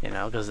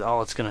 Because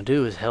all it's going to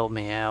do is help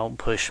me out,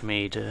 push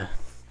me to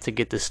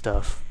get this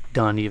stuff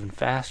done even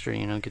faster,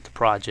 get the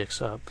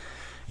projects up.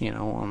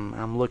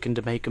 I'm looking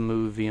to make a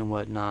movie and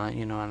whatnot,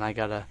 and I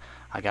gotta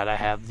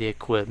have the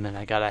equipment,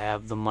 I gotta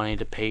have the money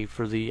to pay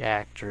for the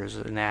actors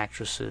and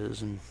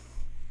actresses, and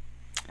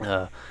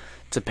to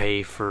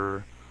pay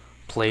for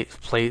play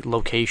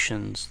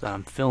locations that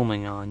I'm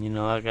filming on.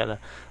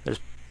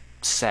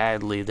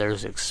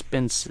 There's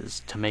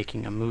expenses to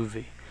making a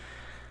movie.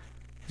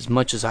 As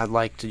much as I'd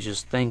like to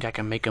just think I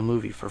can make a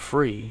movie for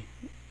free,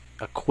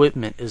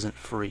 equipment isn't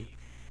free.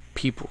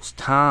 People's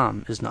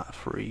time is not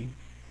free.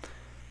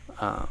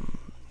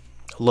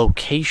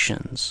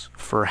 Locations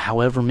for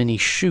however many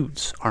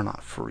shoots are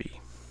not free.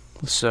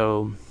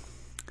 So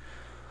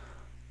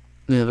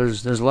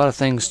there's a lot of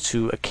things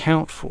to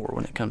account for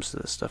when it comes to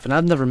this stuff. And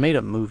I've never made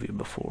a movie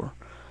before,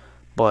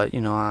 but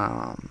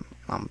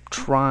I'm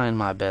trying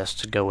my best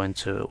to go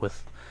into it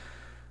with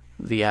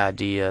the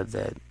idea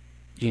that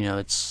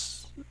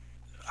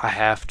I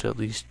have to at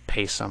least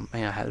pay some.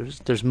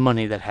 There's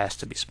money that has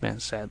to be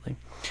spent, sadly.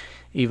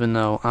 Even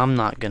though I'm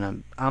not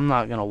gonna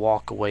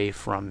walk away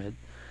from it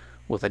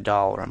with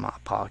 $1 in my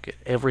pocket.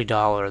 Every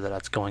dollar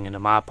that's going into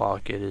my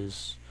pocket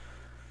is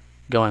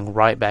going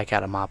right back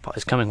out of my pocket.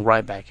 It's coming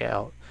right back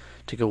out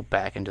to go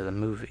back into the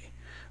movie.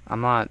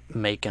 I'm not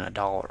making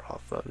 $1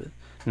 off of it.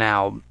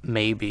 Now,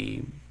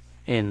 maybe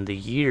in the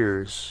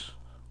years,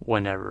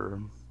 whenever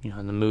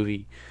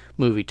the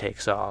movie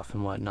takes off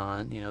and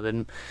whatnot,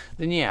 then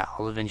yeah,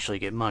 I'll eventually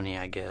get money,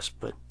 I guess.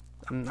 But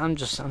I'm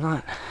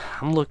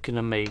looking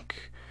to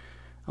make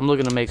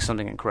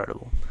something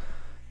incredible.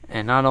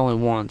 And not only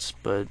once,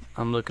 but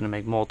I'm looking to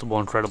make multiple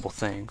incredible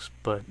things.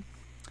 But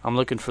I'm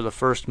looking for the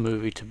first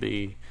movie to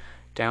be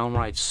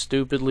downright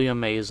stupidly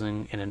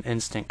amazing and an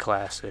instant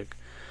classic.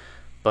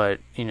 But,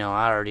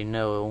 I already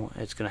know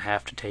it's going to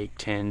have to take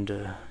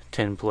 10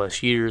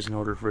 plus years in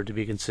order for it to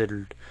be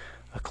considered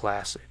a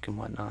classic and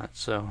whatnot.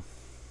 So,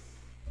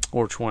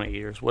 or 20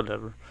 years,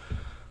 whatever.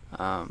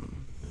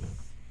 Um,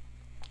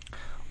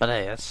 but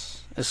hey,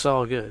 it's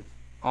all good.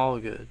 All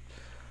good.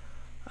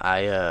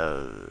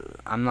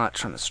 I'm not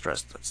trying to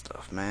stress that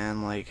stuff,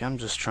 man. Like, I'm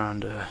just trying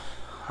to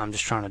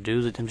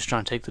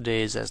take the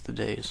days as the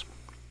days.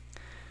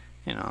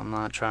 I'm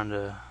not trying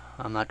to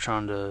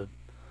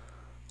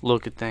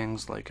look at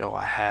things like, oh,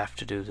 I have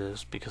to do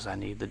this because I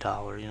need the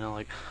dollar.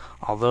 Like,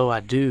 although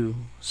I do.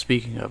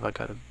 Speaking of, I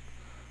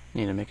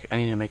need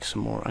to make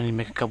some more. I need to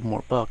make a couple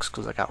more bucks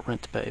because I got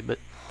rent to pay. But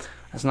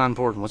that's not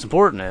important. What's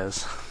important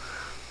is,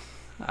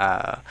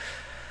 I'm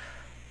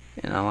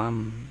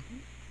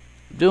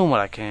doing what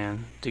I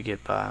can to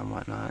get by and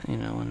whatnot.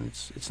 And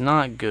it's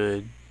not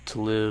good to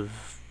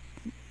live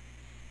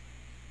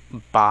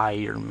by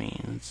your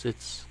means.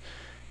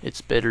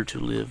 It's better to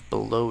live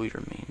below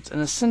your means.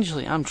 And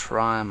essentially, I'm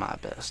trying my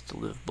best to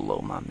live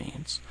below my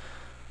means.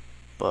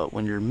 But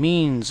when your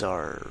means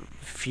are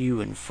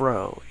few and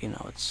fro,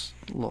 it's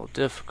a little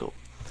difficult.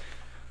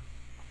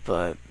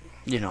 But,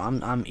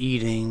 I'm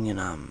eating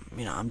and I'm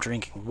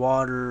drinking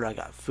water. I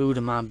got food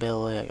in my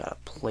belly. I got a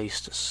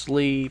place to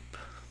sleep.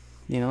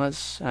 And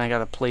I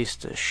got a place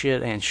to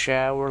shit and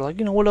shower. Like,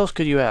 what else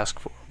could you ask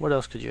for? What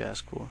else could you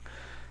ask for?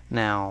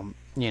 Now,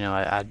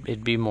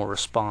 it'd be more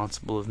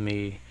responsible of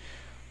me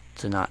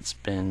to not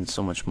spend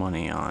so much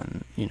money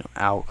on,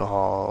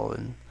 alcohol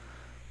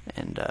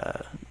and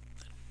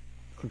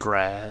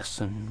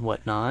grass and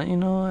whatnot,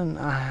 and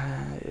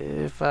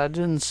if I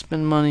didn't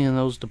spend money in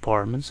those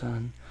departments,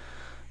 then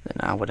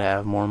I would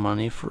have more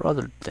money for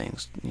other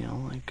things,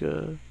 like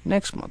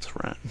next month's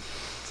rent.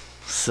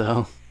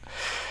 So,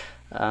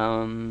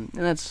 and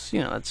that's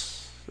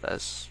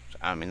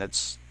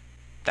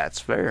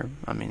fair.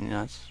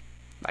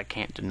 I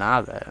can't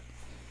deny that.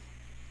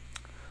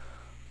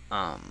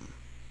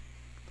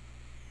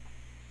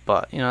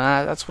 But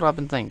that's what I've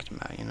been thinking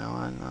about. And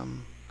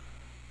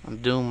I'm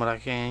doing what I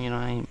can.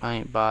 I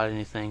ain't bought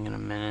anything in a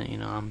minute.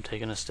 I'm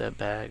taking a step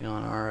back,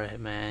 going, all right,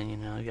 man. You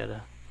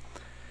gotta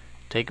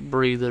take a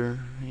breather.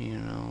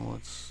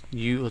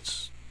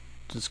 Let's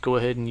go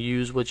ahead and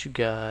use what you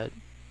got.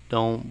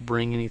 Don't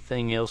bring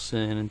anything else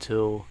in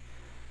until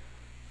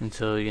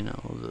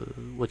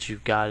what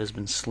you've got has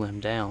been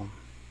slimmed down.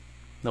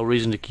 No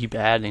reason to keep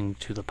adding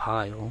to the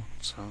pile.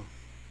 So,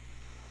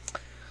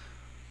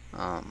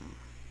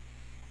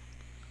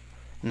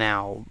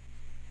 now,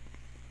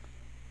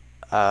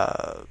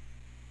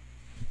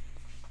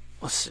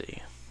 let's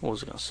see. What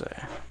was I gonna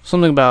say?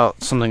 Something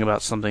about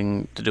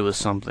something to do with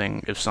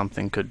something. If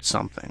something could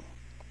something.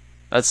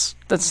 That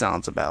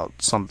sounds about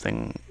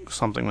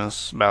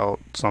somethingness about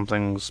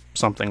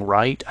something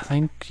right. I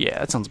think, yeah,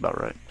 that sounds about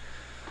right,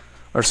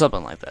 or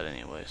something like that.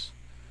 Anyways,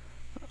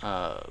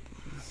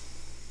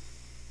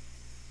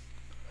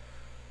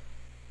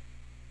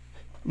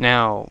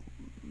 now,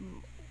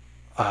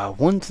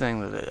 one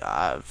thing that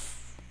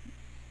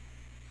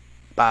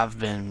I've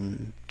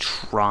been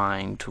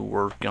trying to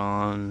work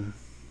on,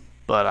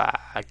 but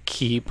I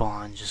keep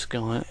on just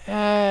going,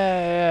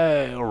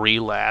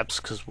 relapse,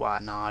 because why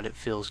not? It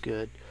feels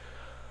good.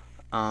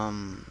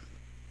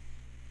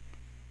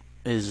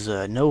 Is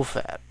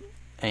NoFap,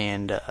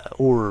 and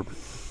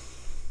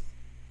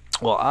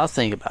I'll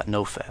think about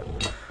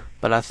NoFap,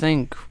 but I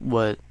think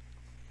what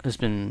has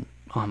been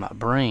on my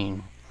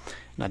brain,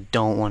 and I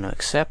don't want to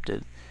accept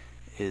it,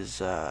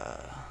 is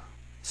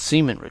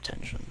semen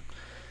retention.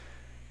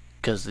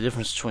 Because the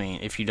difference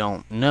between, if you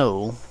don't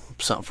know,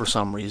 for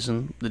some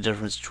reason, the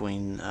difference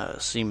between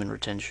semen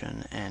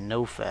retention and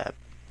NoFap,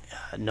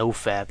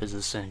 NoFap is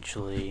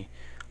essentially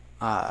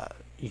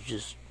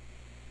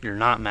you're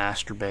not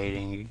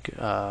masturbating,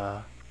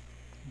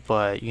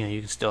 but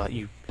you can still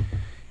you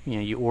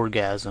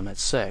orgasm at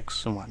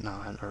sex and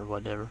whatnot or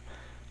whatever,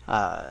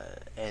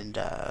 and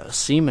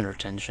semen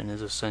retention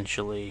is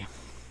essentially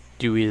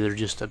you either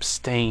just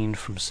abstain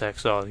from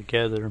sex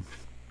altogether,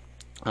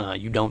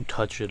 you don't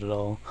touch it at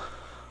all,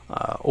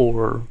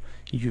 or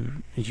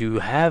you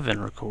have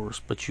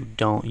intercourse, but you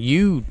don't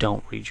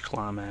reach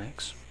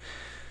climax.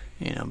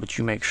 But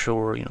you make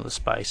sure the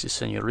spicy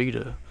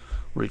senorita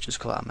reaches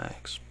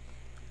climax,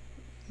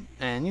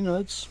 and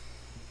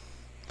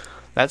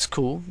that's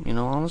cool.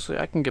 Honestly,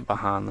 I can get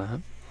behind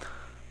that.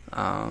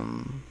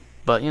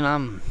 But I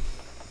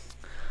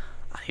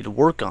need to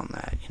work on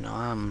that.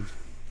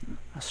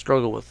 I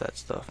struggle with that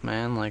stuff,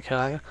 man. Like,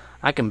 I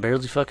can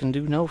barely fucking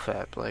do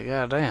NoFap. Like,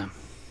 goddamn.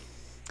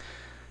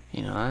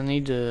 I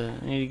need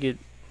to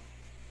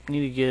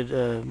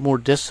get more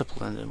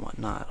disciplined and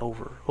whatnot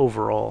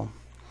overall.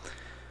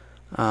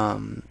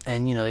 And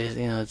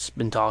it's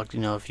been talked.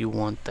 If you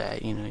want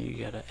that,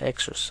 you gotta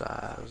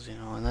exercise.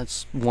 And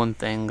that's one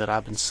thing that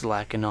I've been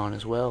slacking on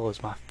as well,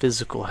 is my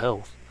physical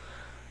health.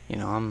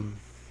 I'm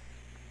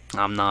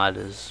not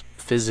as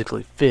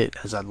physically fit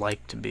as I'd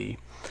like to be.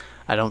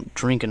 I don't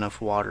drink enough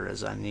water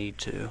as I need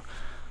to.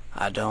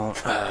 I don't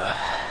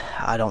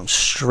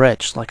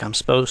stretch like I'm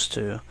supposed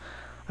to.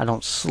 I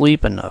don't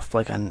sleep enough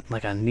like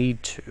I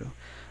need to.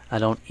 I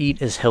don't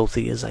eat as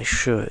healthy as I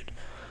should.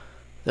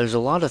 There's a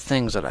lot of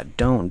things that I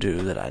don't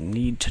do that I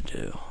need to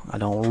do. I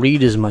don't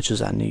read as much as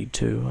I need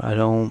to. I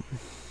don't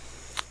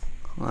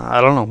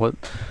know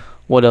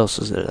what else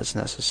is there that's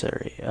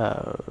necessary.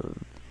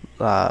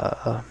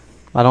 I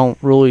don't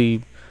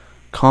really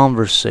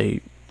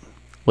conversate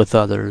with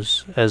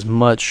others as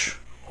much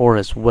or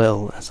as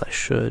well as I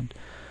should.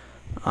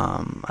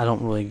 I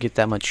don't really get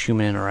that much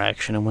human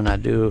interaction, and when I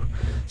do,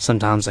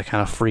 sometimes I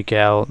kind of freak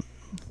out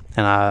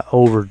and I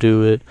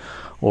overdo it,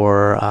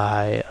 or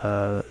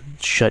I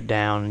shut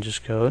down and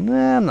just go,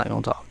 nah, I'm not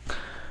gonna talk.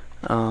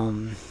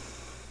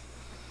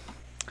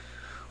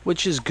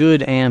 Which is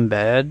good and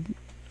bad,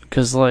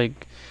 because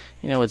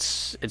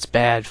it's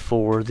bad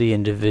for the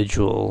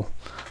individual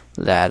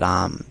that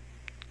I'm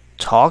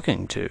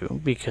talking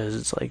to, because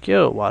it's like,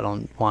 yo, why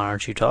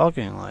aren't you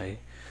talking? Like,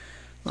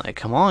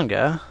 come on,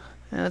 guy.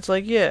 And it's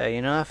like, yeah,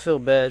 I feel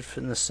bad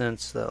in the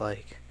sense that,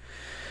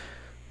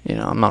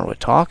 I'm not really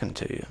talking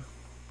to you.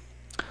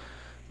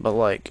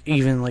 But,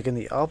 even, in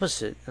the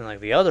opposite, and,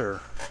 the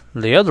other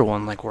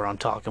one, where I'm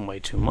talking way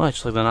too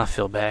much, then I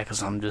feel bad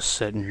because I'm just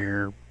sitting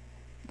here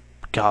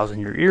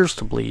causing your ears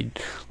to bleed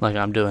like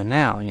I'm doing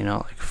now,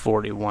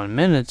 41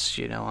 minutes,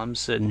 I'm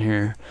sitting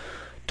here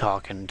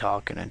talking.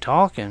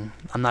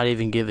 I'm not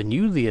even giving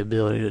you the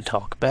ability to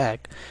talk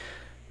back.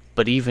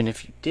 But even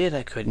if you did,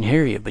 I couldn't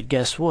hear you. But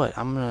guess what?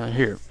 I'm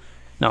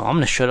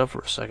gonna shut up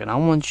for a second. I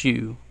want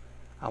you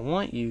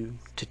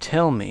to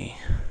tell me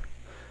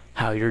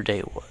how your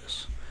day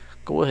was.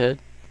 Go ahead.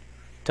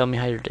 Tell me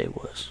how your day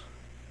was.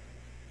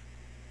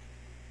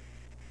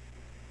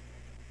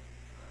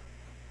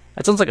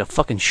 That sounds like a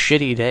fucking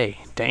shitty day.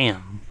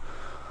 Damn.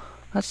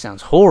 That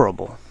sounds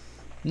horrible.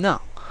 No.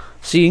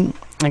 See,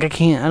 I don't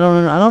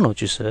know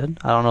what you said.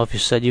 I don't know if you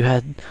said you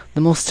had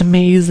the most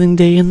amazing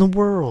day in the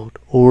world,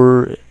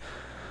 or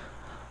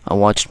I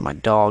watched my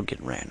dog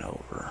get ran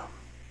over,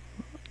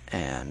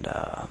 and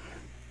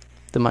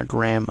then my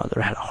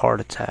grandmother had a heart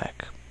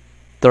attack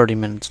 30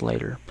 minutes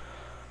later.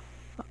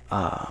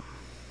 And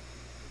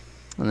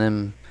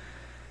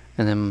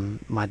then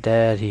my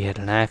dad, he had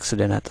an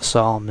accident at the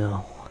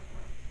sawmill.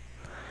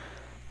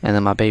 And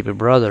then my baby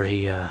brother,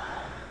 his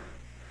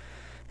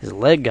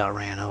leg got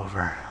ran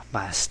over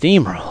by a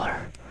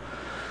steamroller.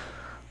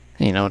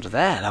 To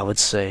that I would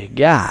say,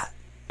 God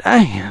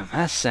damn,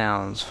 that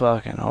sounds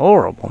fucking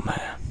horrible,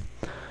 man.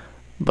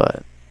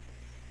 But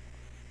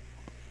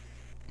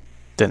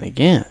then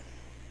again,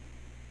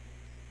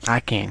 I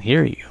can't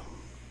hear you.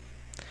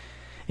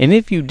 And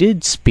if you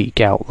did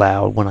speak out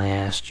loud when I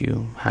asked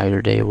you how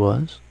your day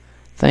was,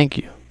 thank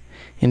you.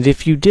 And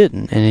if you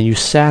didn't, and then you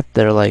sat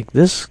there like,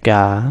 this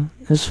guy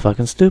is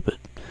fucking stupid,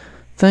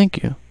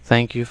 thank you.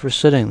 Thank you for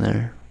sitting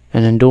there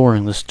and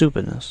enduring the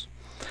stupidness.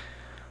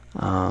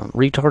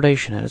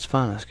 Retardation at its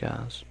finest,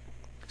 guys.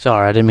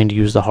 Sorry, I didn't mean to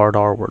use the hard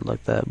R word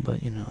like that,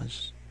 but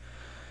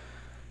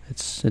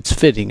it's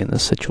fitting in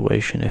this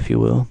situation, if you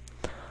will.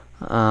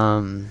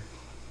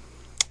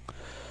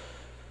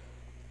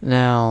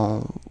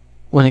 Now,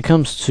 when it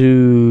comes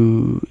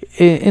to,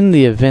 in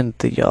the event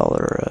that y'all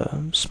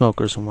are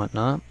smokers and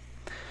whatnot,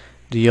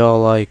 do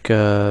y'all like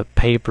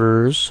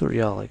papers, or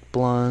y'all like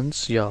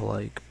blunts, y'all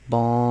like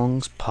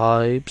bongs,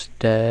 pipes,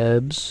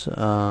 dabs,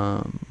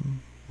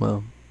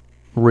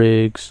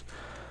 rigs,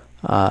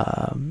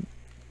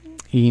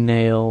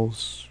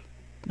 e-nails,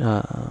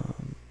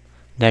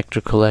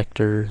 nectar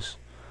collectors,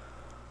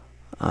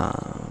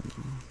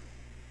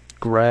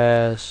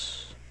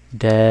 grass,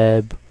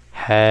 dab,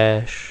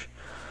 hash?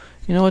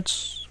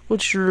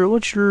 What's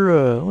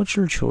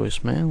your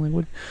choice,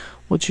 man?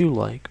 What you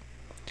like?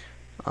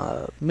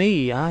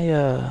 Me,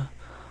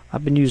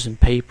 I've been using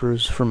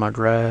papers for my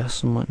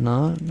grass and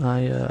whatnot.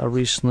 I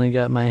recently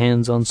got my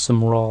hands on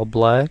some raw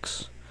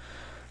blacks.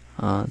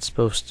 It's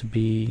supposed to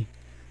be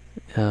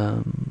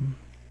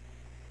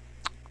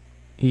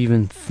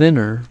even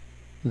thinner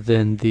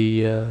than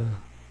the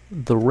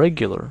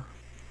regular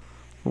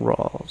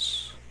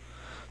raws,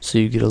 so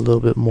you get a little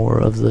bit more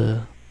of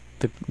the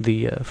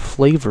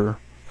flavor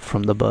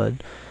from the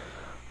bud,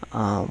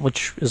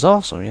 which is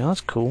awesome.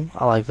 That's cool.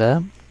 I like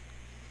that.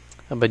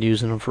 I've been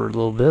using them for a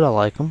little bit. I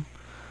like them.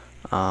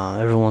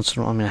 Every once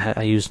in a while,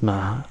 I used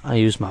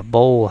my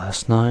bowl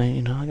last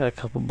night. I got a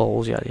couple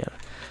bowls, yada yada.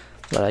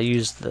 But I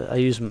used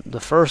the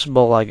first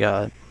bowl I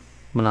got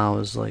when I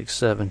was like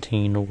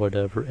 17 or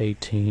whatever,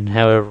 18,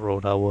 however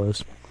old I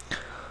was.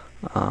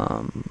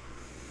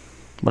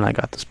 When I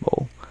got this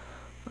bowl,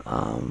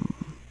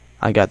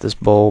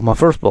 my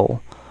first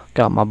bowl.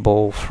 Got my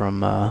bowl from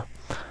my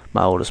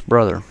oldest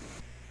brother.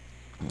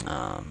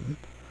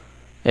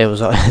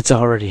 It's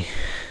already.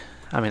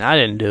 I mean, I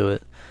didn't do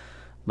it,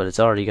 but it's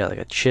already got like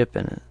a chip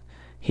in it.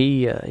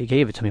 He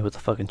gave it to me with a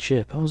fucking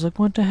chip. I was like,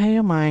 what the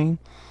hell, man?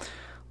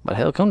 But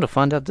hell, come to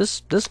find out,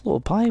 this little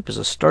pipe is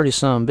a sturdy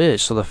son of a bitch.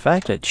 So the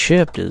fact that it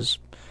chipped is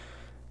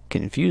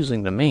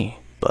confusing to me.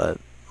 But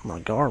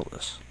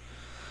regardless,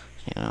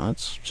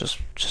 it's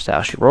just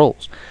how she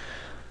rolls.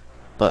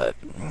 But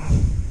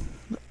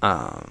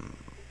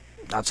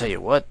I'll tell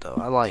you what though,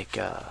 I like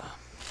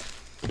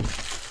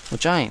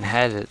which I ain't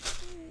had it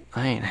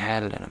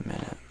in a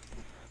minute.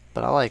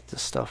 But I like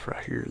this stuff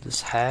right here,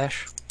 this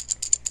hash.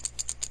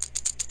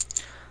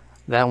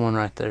 That one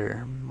right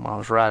there, while I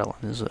was rattling,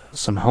 is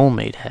some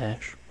homemade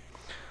hash.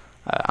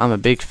 I'm a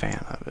big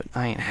fan of it.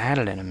 I ain't had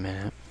it in a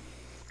minute,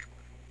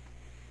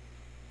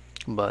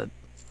 but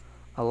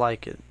I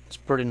like it. It's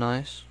pretty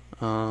nice.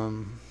 I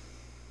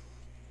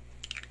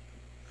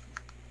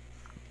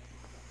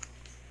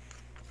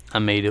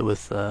made it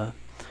with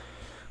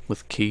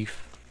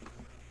Keith.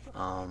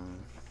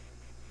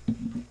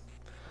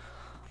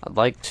 I'd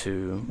like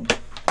to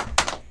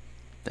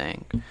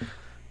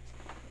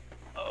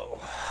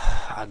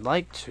I'd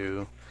like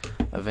to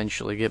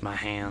eventually get my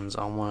hands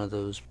on one of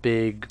those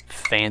big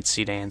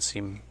fancy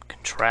dancy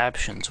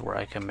contraptions where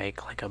I can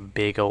make like a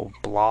big old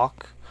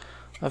block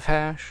of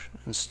hash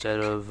instead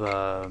of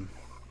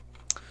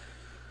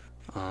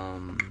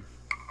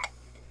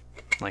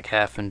like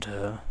having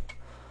to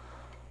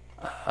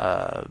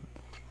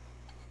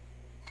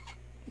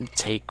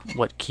take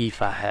what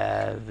keef I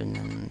have and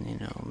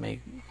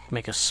then,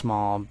 make a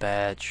small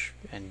batch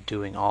and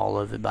doing all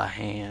of it by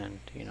hand.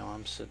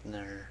 I'm sitting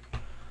there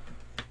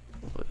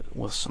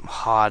with some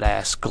hot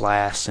ass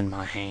glass in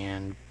my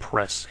hand,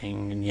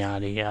 pressing and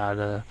yada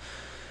yada,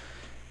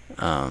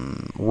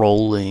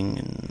 rolling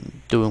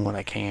and doing what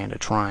I can to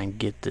try and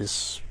get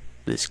this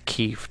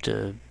keef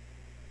to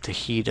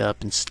heat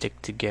up and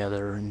stick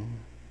together and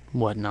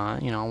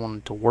whatnot. I want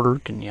it to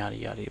work and yada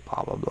yada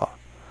blah blah blah.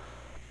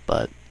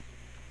 But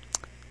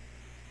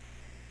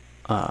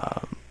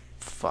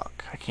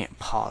fuck, I can't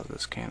pause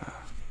this, can I?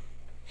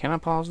 Can I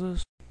pause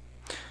this?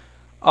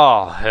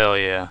 Oh hell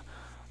yeah.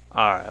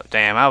 Alright,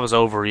 damn, I was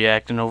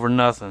overreacting over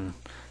nothing.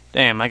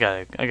 Damn, I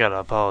gotta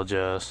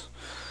apologize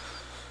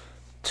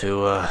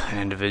to an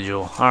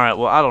individual. Alright,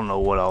 well, I don't know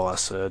what all I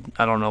said.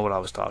 I don't know what I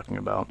was talking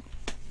about.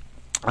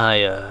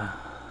 I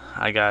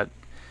got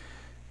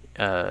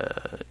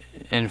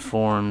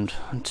informed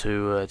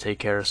to take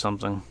care of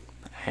something,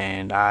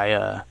 and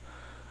I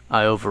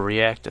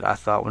overreacted. I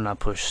thought when I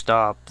pushed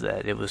stop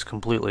that it was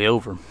completely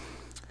over.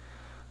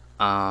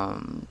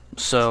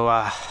 So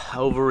I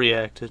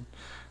overreacted.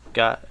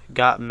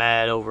 Got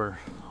mad over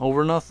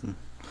nothing.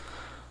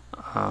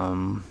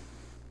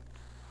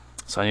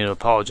 So I need to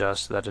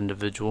apologize to that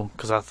individual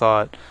because I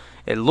thought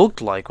it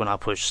looked like when I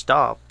pushed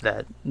stop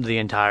that the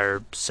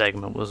entire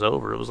segment was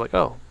over. It was like,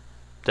 oh,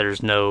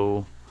 there's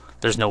no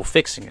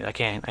fixing it. I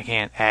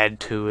can't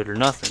add to it or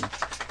nothing.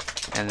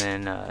 And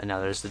then now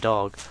there's the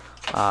dog.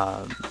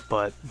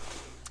 But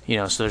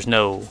so there's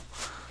no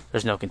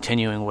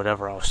continuing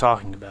whatever I was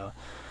talking about.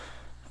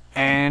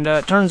 And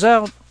it turns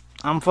out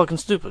I'm fucking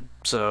stupid.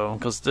 So,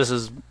 because this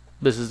is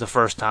the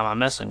first time I'm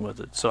messing with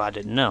it, so I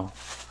didn't know.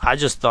 I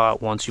just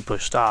thought once you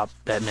push stop,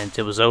 that meant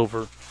it was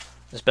over,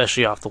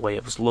 especially off the way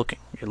it was looking.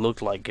 It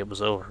looked like it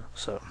was over.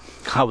 So,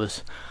 I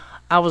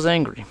was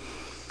angry,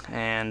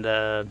 and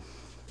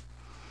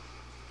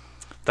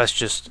that's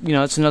just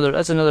that's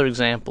another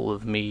example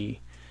of me.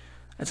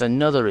 That's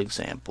another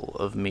example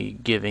of me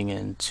giving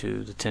in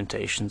to the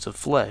temptations of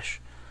flesh.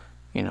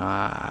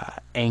 I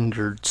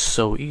angered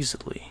so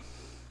easily.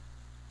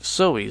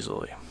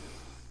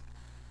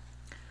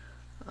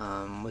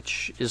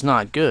 Which is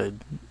not good.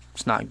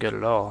 It's not good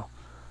at all.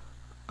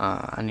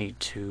 I need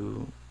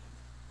to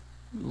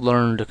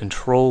learn to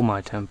control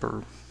my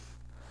temper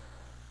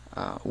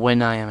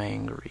when I am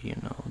angry.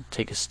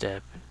 Take a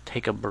step,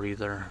 take a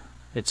breather.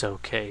 It's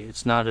okay.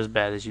 It's not as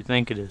bad as you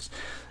think it is.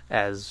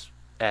 As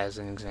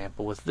an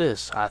example with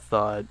this, I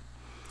thought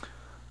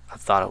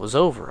it was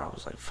over. I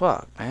was like,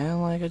 fuck,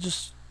 man, like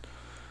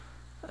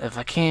if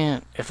I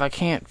can't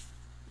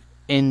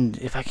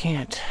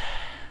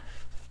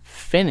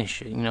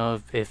finish it,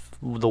 if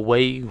the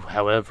way,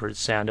 however it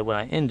sounded when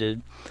I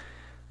ended,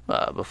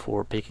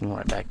 before picking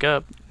right back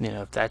up,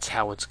 if that's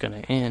how it's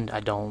gonna end,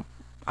 I'm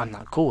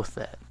not cool with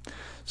that.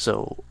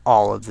 So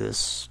all of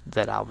this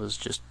that I was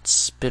just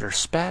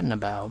spatting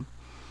about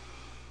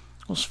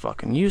was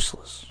fucking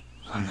useless.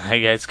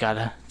 It's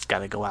gotta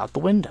go out the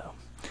window.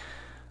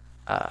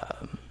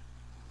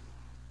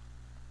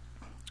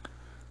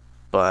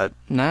 But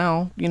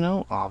now,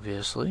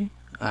 obviously,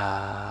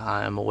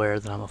 I am aware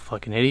that I'm a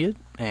fucking idiot,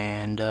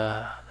 and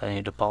I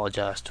need to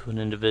apologize to an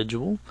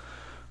individual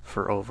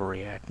for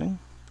overreacting.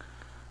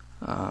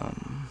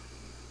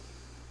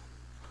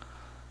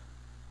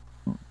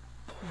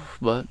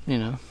 But,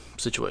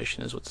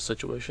 situation is what the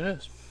situation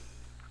is.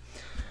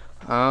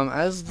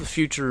 As the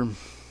future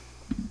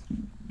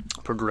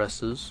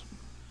progresses,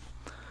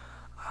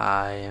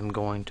 I am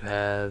going to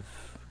have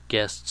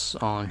guests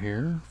on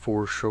here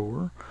for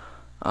sure.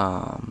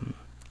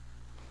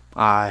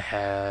 I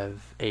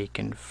have a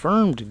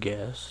confirmed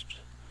guest,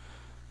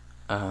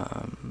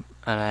 and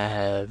I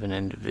have an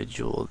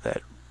individual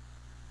that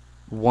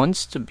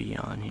wants to be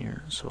on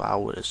here. So I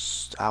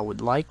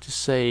would like to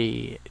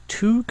say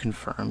 2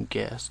 confirmed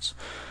guests,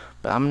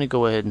 But I'm going to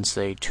go ahead and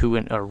say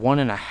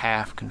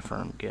 1.5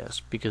 confirmed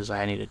guests, because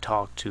I need to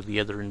talk to the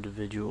other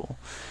individual,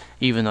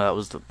 even though that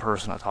was the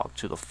person I talked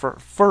to the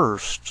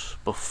first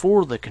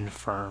before the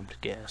confirmed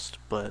guest.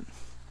 But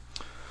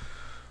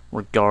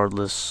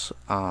regardless,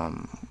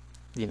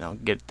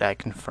 get that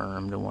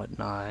confirmed and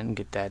whatnot, and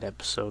get that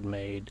episode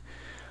made.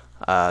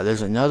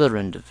 There's another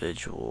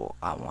individual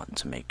I want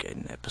to make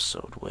an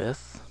episode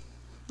with.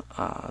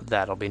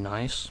 That'll be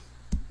nice.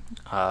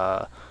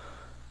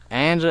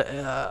 And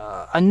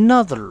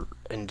another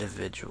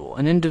individual,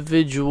 an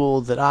individual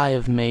that I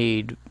have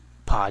made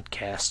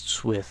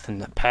podcasts with in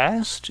the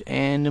past,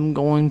 and am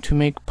going to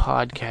make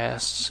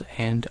podcasts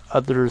and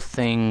other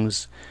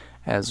things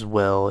as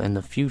well in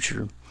the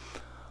future.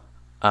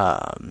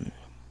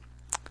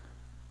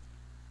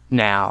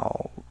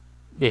 Now,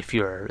 if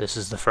this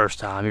is the first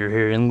time you're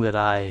hearing that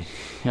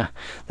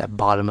that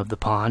Bottom of the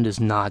Pond is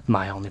not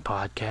my only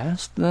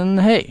podcast, then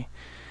hey,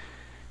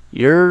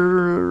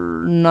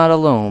 you're not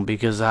alone,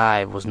 because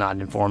I was not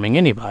informing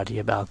anybody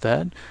about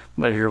that.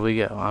 But here we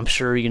go. I'm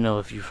sure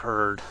if you've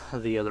heard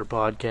the other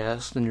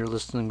podcast and you're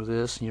listening to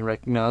this and you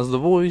recognize the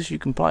voice, you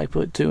can probably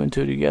put 2 and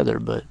 2 together.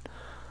 But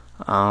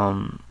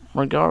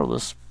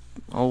regardless,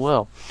 oh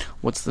well.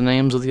 What's the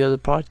names of the other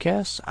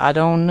podcasts? I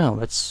don't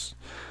know.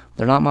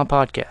 They're not my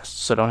podcasts,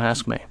 so don't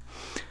ask me.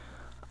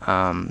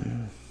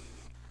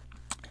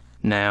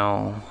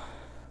 Now,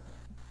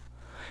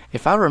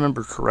 if I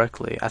remember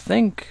correctly, I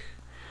think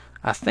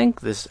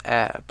this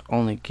app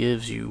only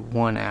gives you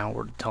 1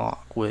 hour to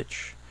talk,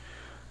 which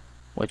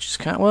is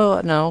kind of,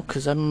 well, no,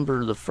 because I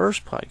remember the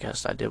first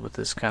podcast I did with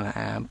this kind of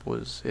app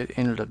it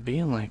ended up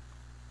being like,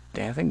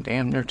 I think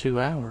damn near 2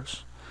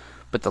 hours.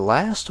 But the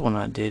last one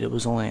I did, it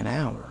was only an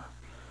hour.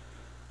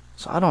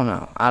 So I don't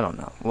know.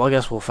 Well, I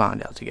guess we'll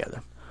find out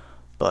together.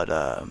 But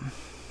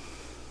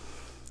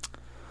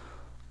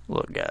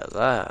look, guys,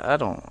 I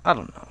don't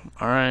know.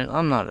 All right,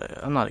 I'm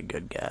not a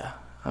good guy.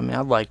 I mean,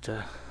 I like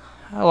to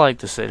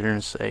sit here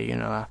and say,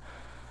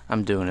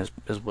 I'm doing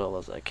as well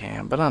as I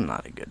can, but I'm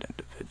not a good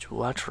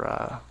individual. I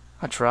try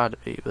to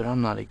be, but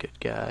I'm not a good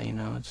guy.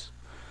 It's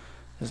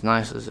as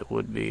nice as it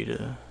would be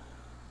to,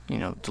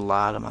 to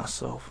lie to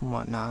myself and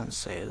whatnot and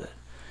say that,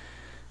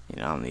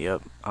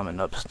 I'm an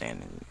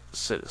upstanding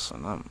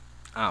citizen.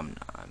 I'm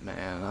not,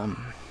 man.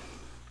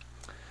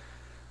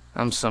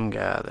 I'm some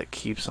guy that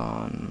keeps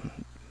on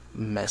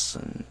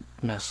messing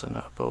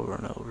up over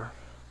and over,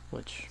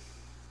 which,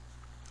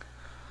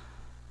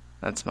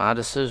 that's my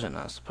decision,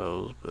 I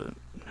suppose. But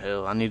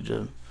hell, I need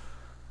to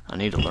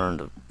learn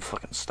to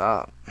fucking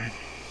stop.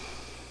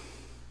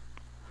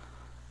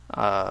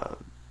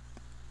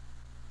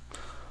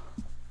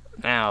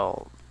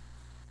 Now,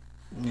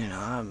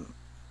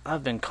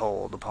 I've been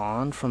called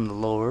upon from the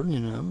Lord.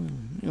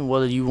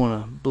 Whether you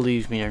want to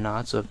believe me or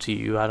not, it's up to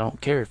you. I don't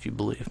care if you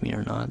believe me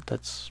or not.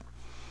 That's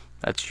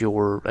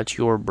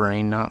your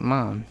brain, not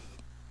mine.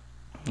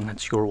 And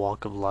that's your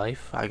walk of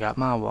life. I got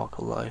my walk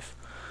of life.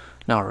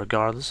 Now,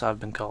 regardless, I've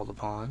been called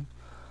upon,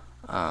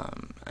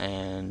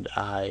 and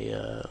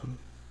I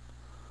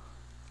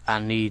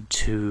need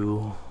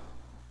to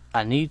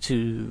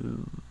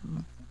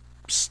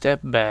step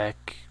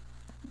back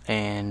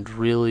and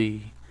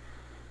really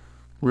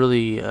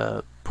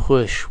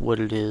push what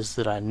it is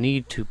that I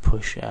need to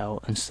push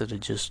out, instead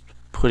of just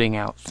putting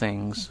out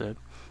things that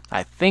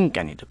I think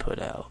I need to put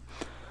out.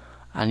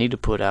 I need to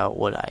put out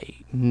what I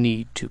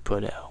need to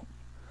put out.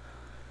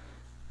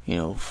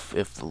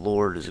 If the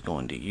Lord is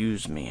going to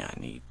use me, I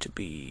need to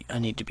be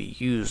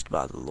used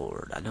by the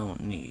Lord. I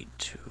don't need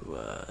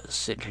to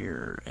sit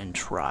here and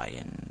try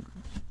and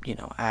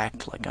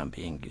act like I'm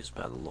being used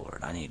by the Lord.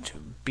 I need to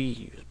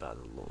be used by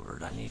the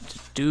Lord. I need to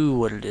do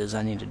what it is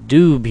I need to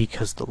do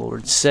because the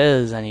Lord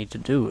says I need to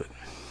do it.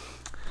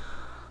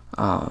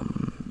 I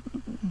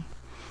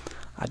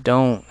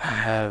don't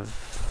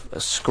have a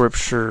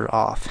scripture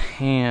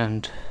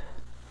offhand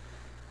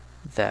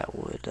that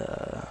would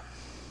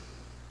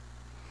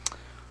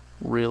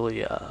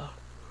really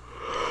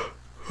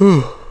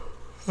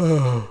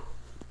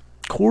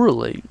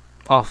correlate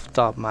off the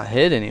top of my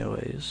head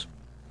anyways.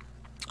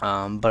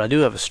 But I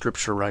do have a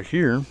scripture right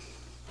here.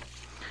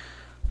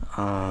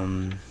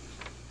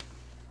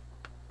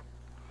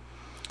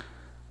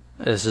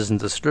 This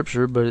isn't the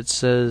scripture, but it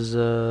says,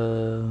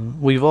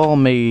 we've all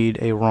made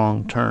a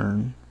wrong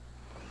turn.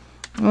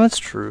 Well, that's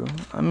true.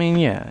 I mean,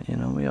 yeah,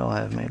 we all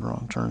have made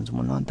wrong turns and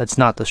whatnot. That's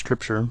not the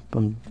scripture.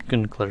 I'm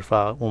going to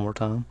clarify it one more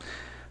time.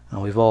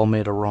 We've all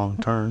made a wrong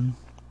turn.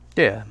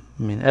 Yeah,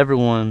 I mean,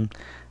 everyone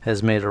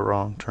has made a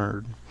wrong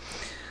turn.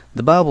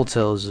 The Bible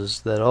tells us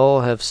that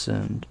all have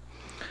sinned.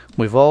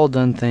 We've all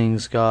done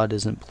things God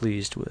isn't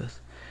pleased with,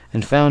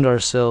 and found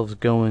ourselves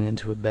going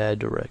into a bad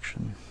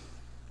direction.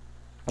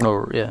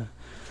 Or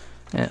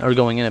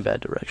going in a bad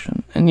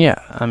direction. And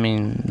yeah, I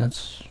mean,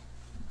 that's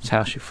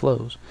how she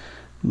flows.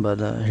 But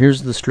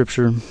here's the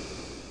scripture.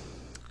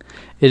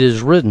 It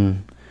is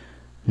written,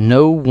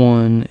 no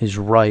one is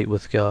right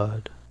with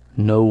God.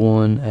 No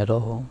one at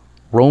all.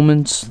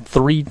 Romans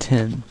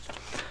 3:10.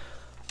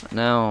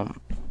 Now,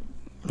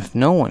 if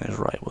no one is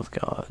right with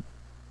God,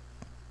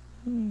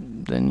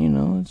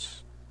 then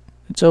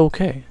it's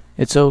okay.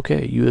 It's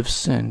okay. You have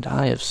sinned.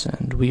 I have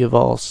sinned. We have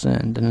all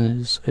sinned,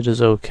 and it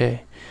is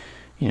okay.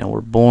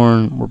 We're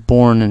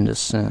born into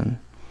sin.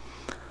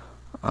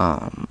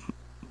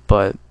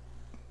 But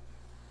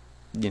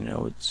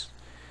it's,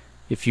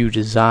 if you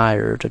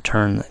desire to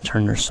turn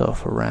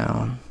yourself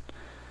around,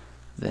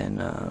 then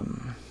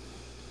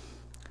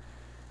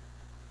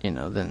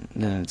then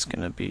it's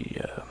gonna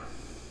be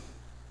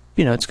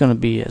it's gonna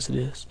be as it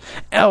is.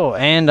 Oh,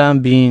 and I'm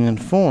being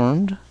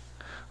informed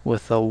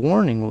with a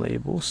warning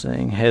label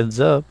saying, heads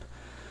up,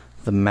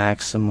 the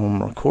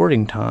maximum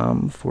recording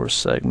time for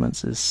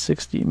segments is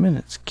 60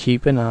 minutes.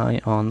 Keep an eye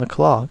on the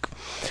clock.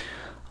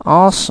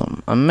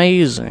 Awesome,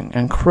 amazing,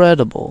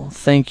 incredible.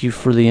 Thank you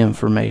for the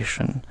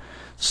information.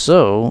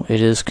 So,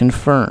 it is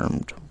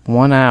confirmed.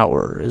 1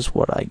 hour is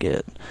what I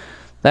get.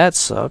 That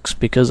sucks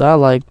because I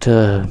like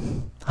to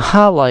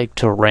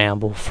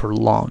ramble for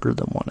longer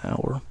than 1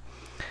 hour.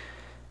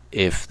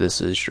 If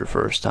this is your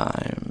first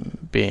time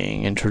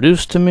being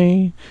introduced to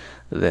me,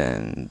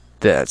 then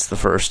that's the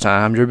first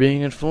time you're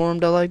being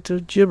informed I like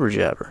to jibber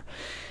jabber.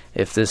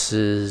 If this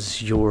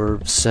is your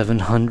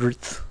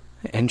 700th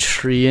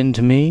entry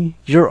into me,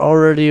 you're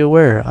already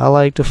aware I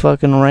like to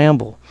fucking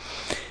ramble.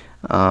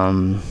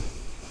 But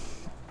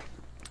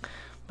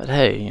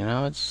hey,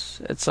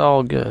 it's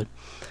all good.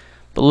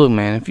 But look,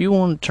 man, if you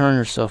want to turn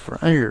yourself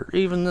around, here,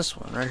 even this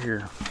one right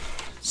here,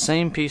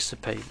 same piece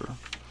of paper.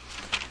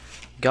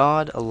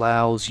 God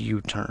allows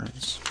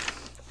U-turns.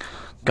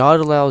 God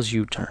allows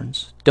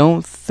U-turns.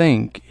 Don't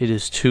think it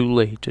is too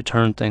late to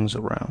turn things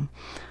around.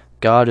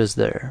 God is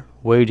there,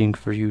 waiting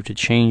for you to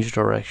change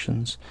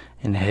directions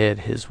and head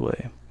His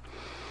way.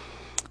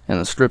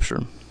 And the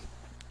scripture,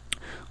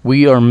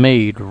 we are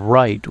made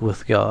right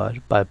with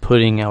God by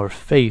putting our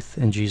faith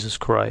in Jesus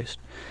Christ.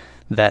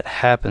 That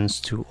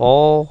happens to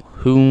all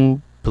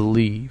who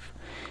believe.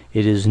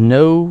 It is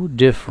no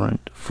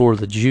different for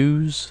the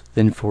Jews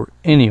than for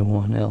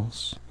anyone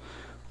else.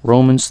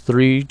 Romans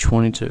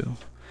 3:22.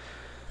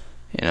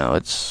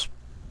 It's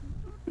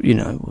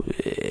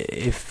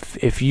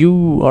if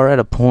you are at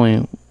a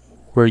point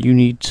where you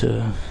need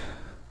to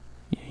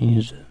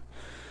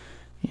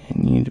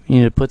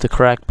put the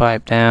crack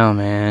pipe down,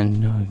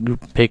 man.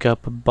 Pick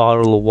up a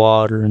bottle of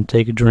water and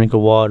take a drink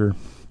of water.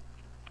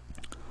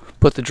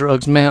 Put the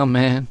drugs down,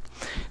 man.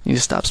 You need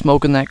to stop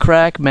smoking that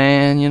crack,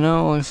 man.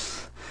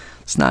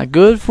 It's not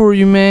good for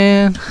you,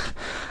 man.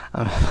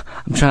 I'm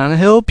trying to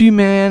help you,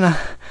 man.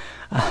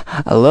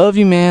 I love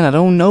you, man. I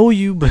don't know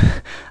you, but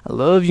I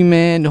love you,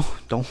 man.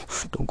 Don't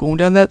go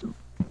down that.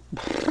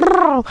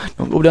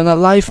 Don't go down that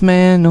life,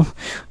 man. No,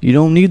 you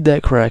don't need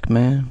that crack,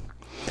 man.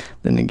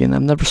 Then again,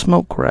 I've never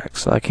smoked crack,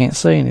 so I can't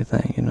say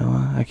anything.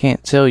 I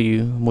can't tell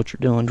you what you're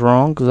doing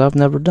wrong because I've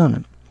never done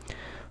it.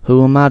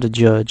 Who am I to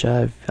judge?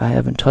 I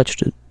haven't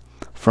touched it,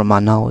 from my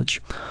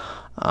knowledge.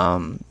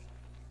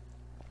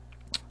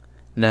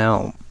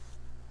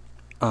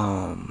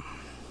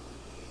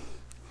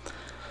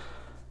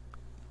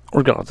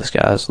 Regardless,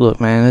 guys,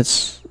 look, man,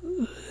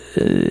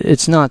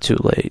 it's not too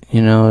late.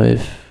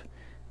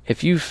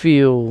 If you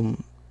feel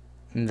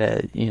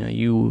that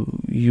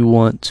you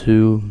want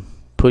to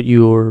put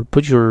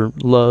your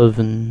love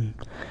and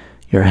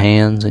your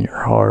hands and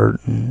your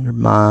heart and your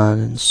mind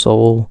and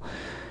soul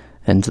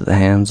into the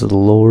hands of the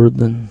Lord,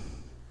 then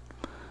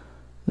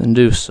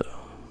do so.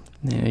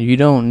 You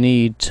don't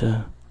need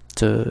to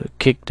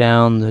kick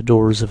down the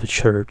doors of a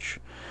church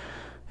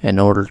in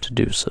order to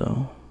do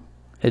so.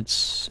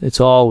 It's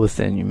all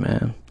within you,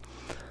 man.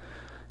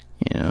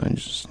 And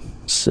just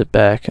sit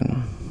back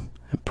and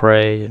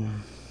pray,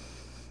 and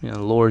the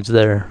Lord's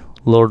there.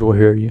 Lord will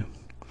hear you.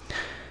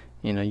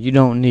 You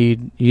don't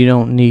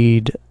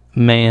need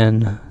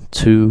man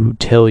to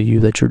tell you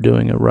that you're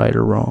doing it right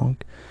or wrong.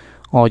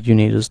 All you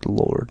need is the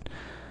Lord.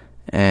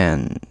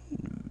 And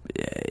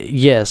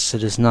yes,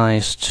 it is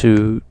nice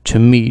to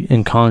meet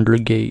and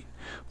congregate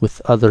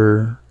with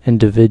other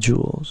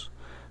individuals,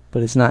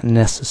 but it's not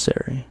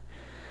necessary.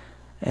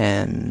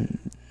 And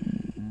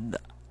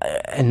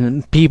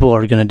people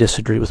are going to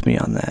disagree with me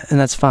on that, and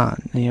that's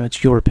fine.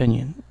 It's your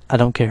opinion. I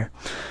don't care.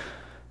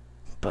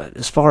 But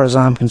as far as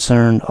I'm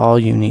concerned, all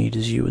you need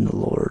is you and the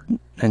Lord,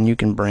 and you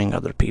can bring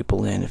other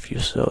people in if you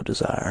so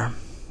desire.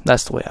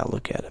 That's the way I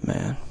look at it,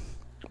 man.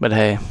 But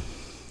hey,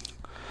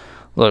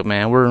 look,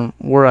 man,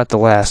 we're at the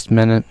last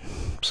minute,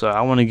 so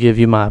I want to give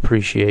you my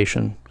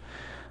appreciation.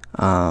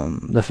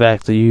 The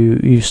fact that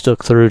you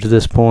stuck through to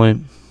this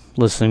point,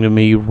 listening to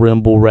me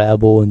rimble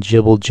rabble and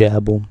jibble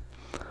jabble.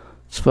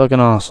 It's fucking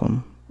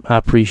awesome. I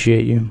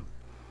appreciate you.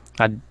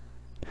 God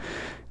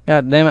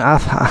damn it,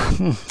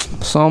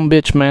 some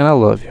bitch, man, I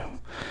love you.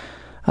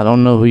 I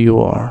don't know who you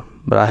are,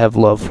 but I have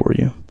love for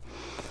you.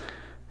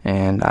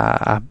 And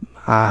I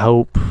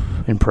hope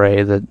and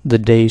pray that the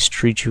days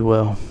treat you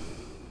well.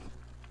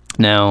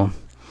 Now,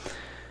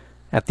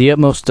 at the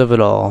utmost of it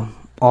all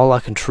I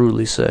can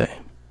truly say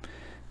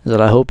is that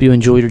I hope you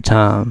enjoyed your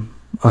time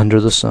under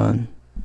the sun.